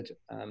murdered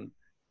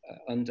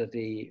under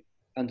the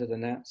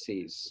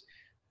Nazis.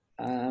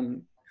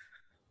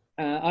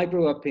 I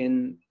grew up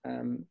in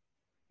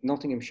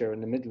Nottinghamshire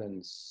in the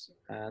Midlands,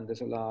 and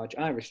there's a large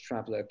Irish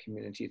traveller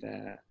community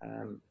there.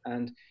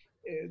 And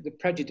the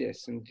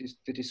prejudice and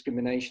the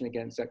discrimination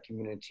against that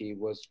community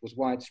was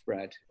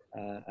widespread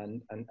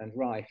and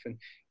rife. And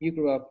you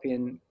grew up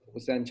in what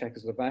was then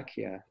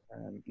Czechoslovakia,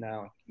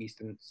 now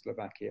Eastern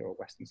Slovakia or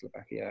Western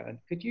Slovakia. And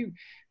could you,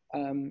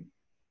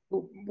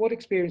 what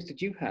experience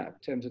did you have in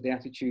terms of the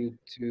attitude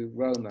to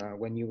Roma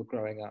when you were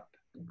growing up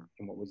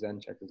in what was then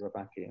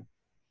Czechoslovakia?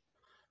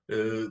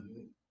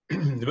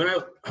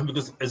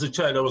 Because as a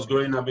child I was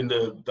growing up in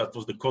that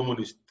was the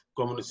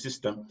communist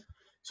system,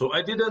 so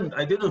I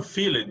didn't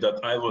feel it that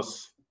I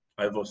was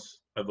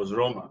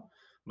Roma,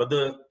 but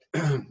the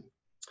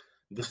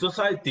the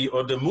society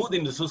or the mood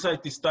in the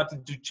society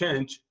started to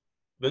change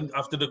when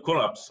after the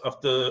collapse,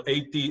 after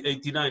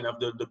 89,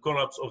 after the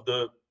collapse of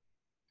the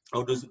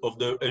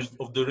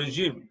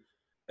regime.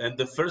 And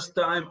the first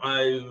time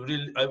I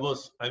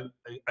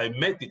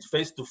met it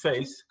face to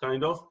face,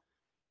 kind of.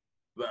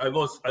 I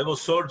was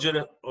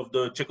soldier of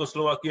the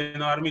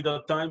Czechoslovakian army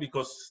that time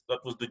because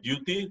that was the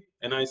duty,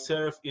 and I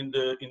served in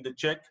the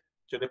Czech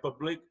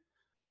Republic.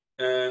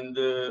 And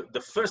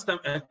the first time,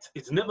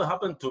 it's never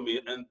happened to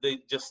me, and they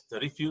just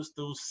refused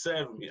to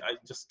serve me. I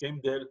just came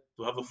there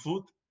to have a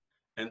food,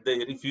 and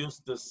they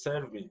refused to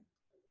serve me.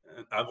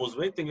 And I was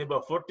waiting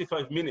about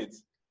 45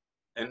 minutes,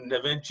 and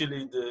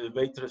eventually the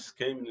waitress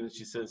came and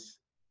she says,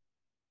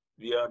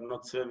 "We are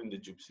not serving the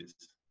gypsies.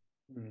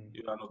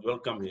 You are not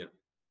welcome here."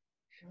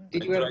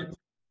 Did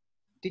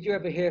you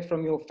ever hear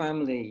from your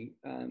family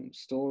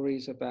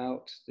stories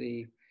about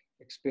the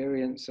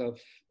experience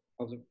of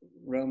the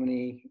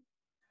Romani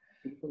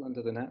people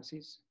under the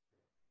Nazis?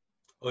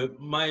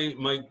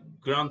 My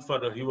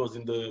grandfather, he was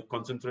in the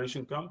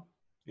concentration camp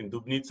in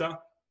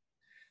Dubnica,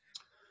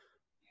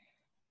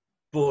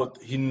 but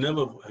he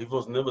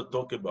was never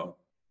talked about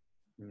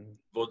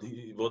what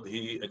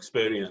he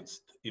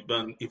experienced.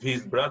 Even if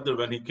his brother,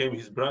 when he came,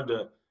 his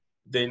brother,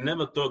 they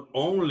never talked.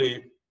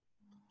 Only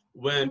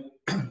when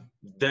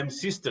them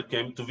sister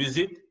came to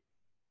visit,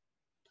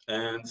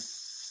 and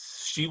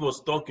she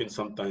was talking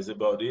sometimes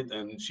about it,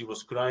 and she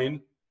was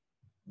crying,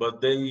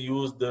 but they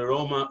used the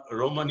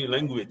Romani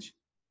language,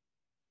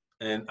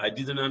 and I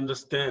didn't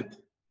understand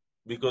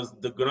because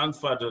the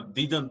grandfather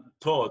didn't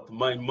taught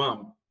my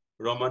mom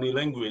Romani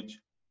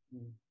language.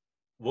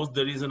 What's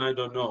the reason? I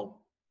don't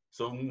know.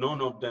 So none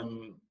of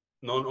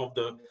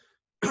the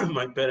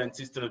my parents,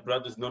 sisters, and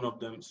brothers, none of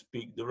them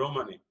speak the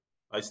Romani.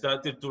 I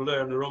started to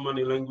learn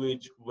Romani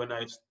language when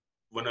I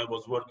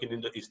was working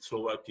in the East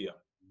Slovakia,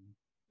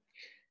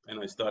 and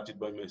I started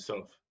by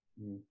myself.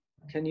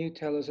 Can you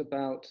tell us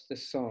about the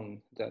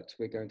song that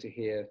we're going to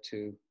hear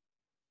to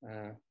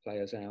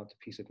play us out, a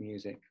piece of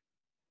music?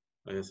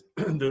 Yes,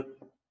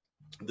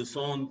 the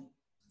song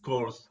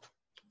calls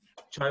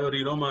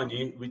Chayori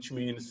Romani, which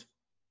means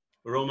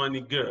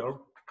Romani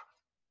girl,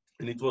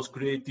 and it was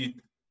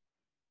created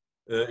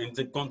in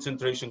the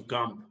concentration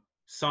camp,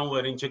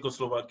 somewhere in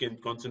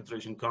Czechoslovakian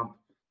concentration camp,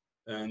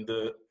 and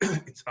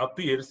it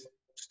appears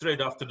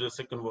straight after the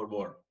Second World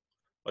War.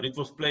 But it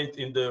was played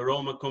in the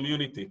Roma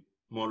community,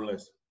 more or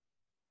less.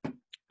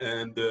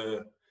 And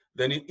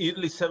then in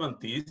early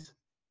 70s,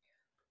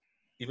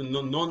 even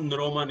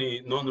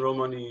non-Romani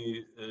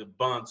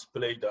bands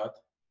played that,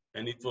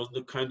 and it was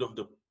the kind of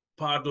the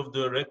part of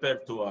the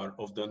repertoire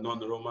of the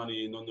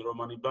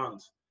non-Romani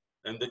bands,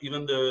 and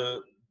even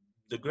the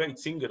great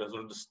singers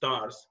or the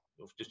stars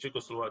of the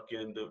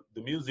Czechoslovakia and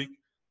the music,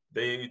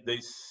 they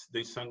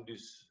sang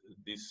this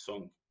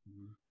song.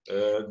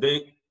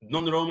 They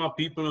non-Roma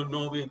people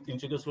know it in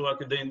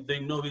Czechoslovakia. They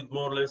know it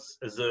more or less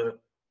as a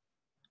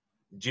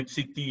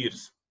gypsy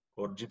tears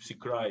or gypsy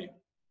cry.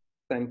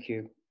 Thank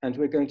you. And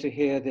we're going to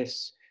hear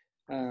this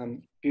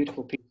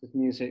beautiful piece of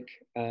music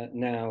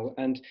now.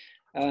 And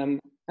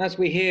as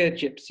we hear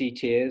gypsy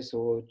tears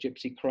or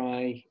gypsy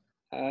cry,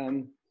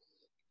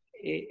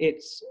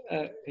 it's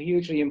a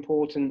hugely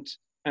important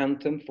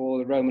anthem for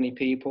the Romani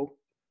people,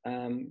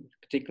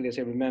 particularly as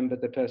they remember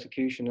the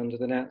persecution under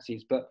the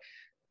Nazis. But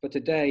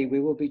today we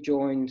will be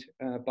joined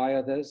by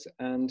others,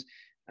 and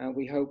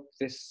we hope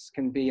this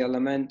can be a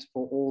lament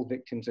for all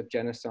victims of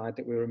genocide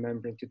that we're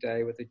remembering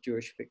today, with the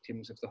Jewish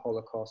victims of the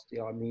Holocaust,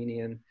 the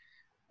Armenian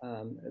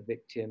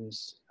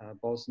victims,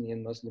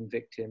 Bosnian Muslim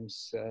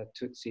victims,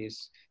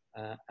 Tutsis,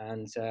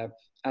 and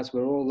as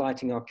we're all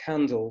lighting our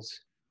candles,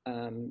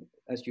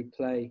 as you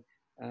play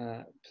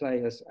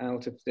us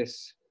out of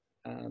this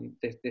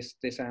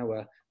this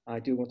hour, I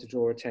do want to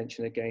draw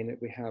attention again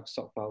that we have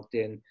Sokpal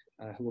Din,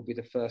 who will be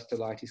the first to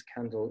light his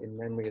candle in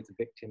memory of the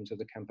victims of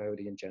the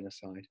Cambodian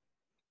genocide.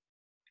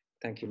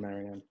 Thank you,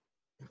 Marianne.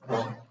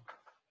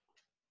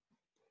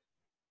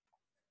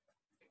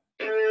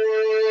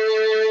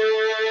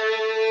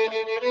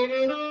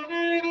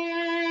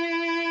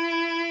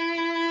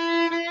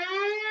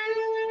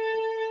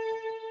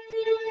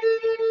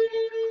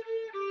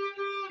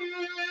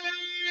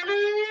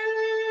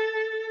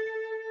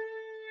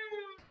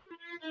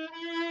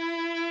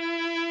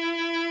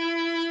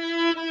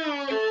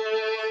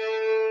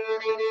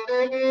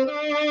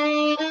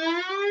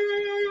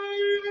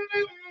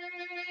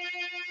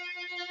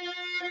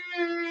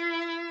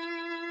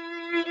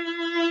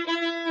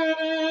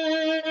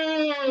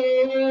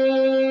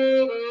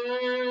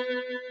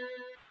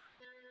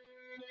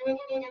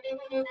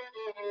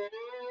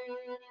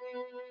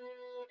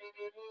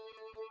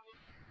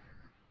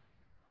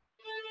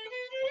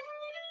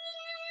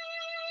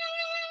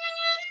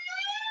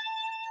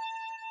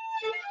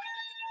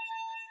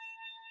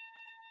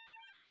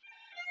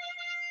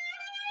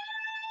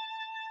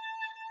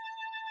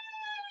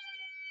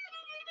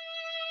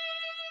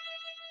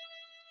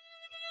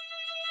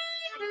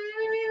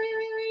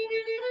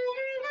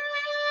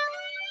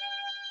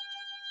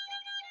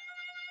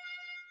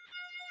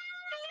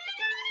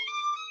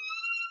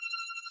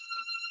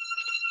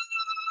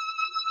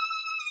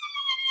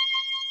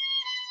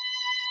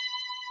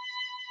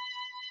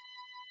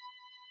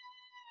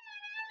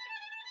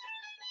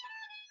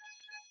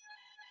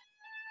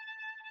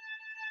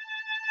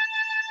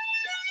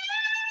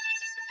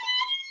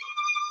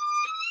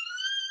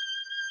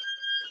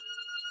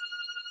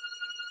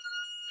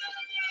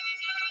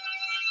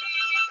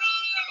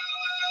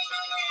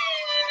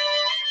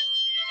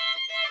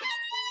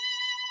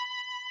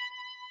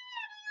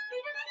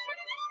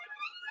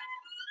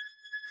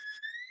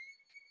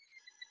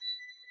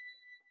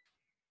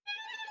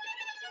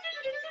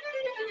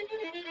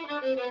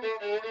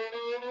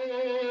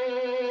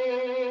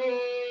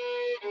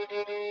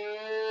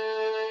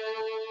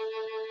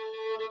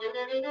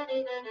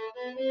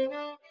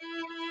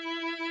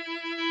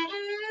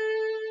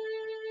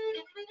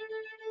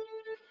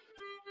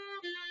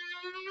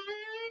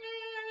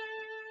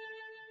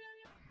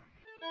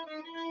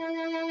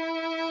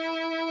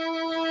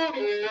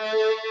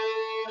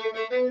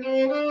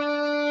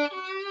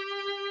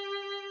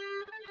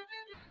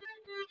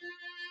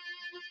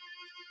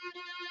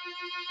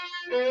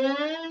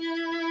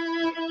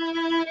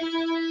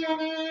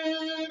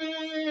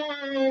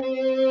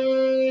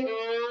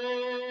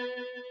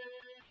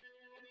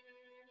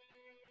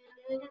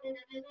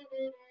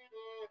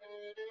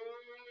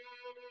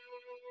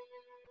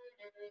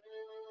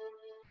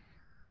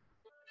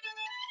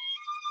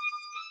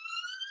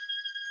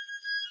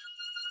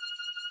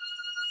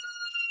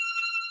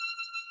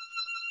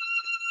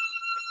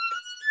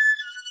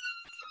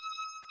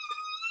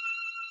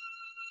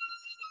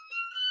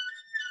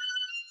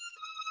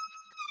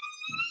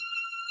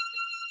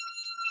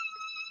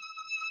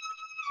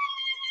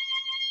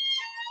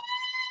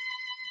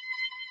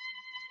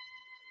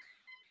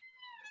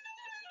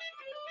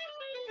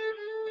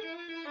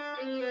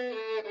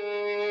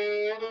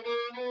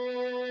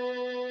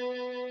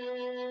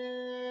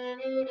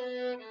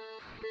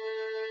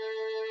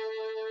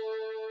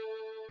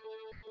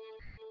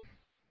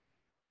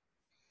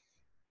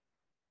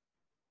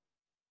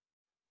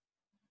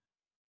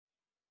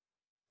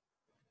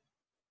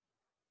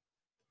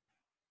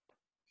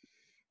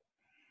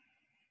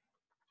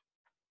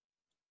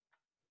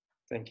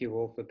 Thank you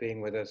all for being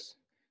with us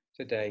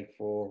today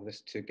for this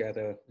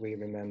Together We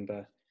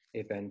Remember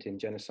event in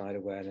Genocide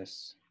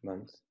Awareness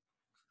Month.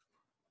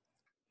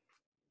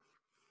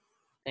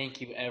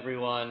 Thank you,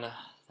 everyone.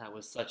 That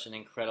was such an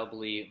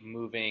incredibly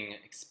moving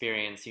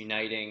experience,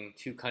 uniting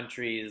two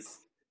countries,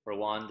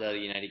 Rwanda, the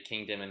United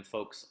Kingdom, and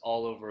folks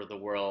all over the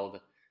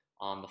world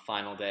on the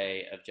final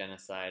day of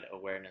Genocide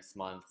Awareness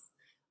Month.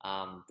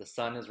 The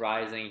sun is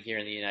rising here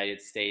in the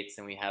United States,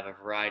 and we have a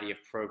variety of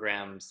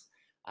programs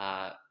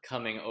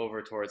coming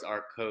over towards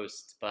our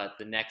coast, but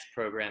the next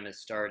program is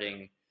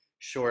starting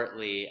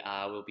shortly.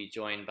 We'll be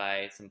joined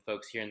by some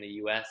folks here in the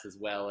US as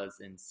well as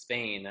in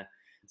Spain.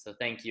 So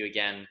thank you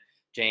again,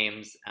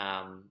 James,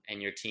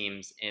 and your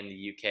teams in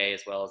the UK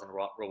as well as in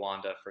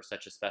Rwanda for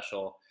such a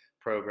special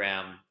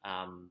program.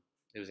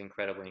 It was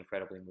incredibly,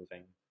 incredibly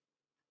moving.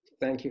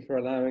 Thank you for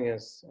allowing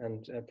us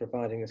and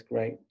providing this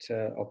great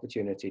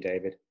opportunity,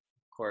 David.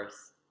 Of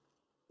course.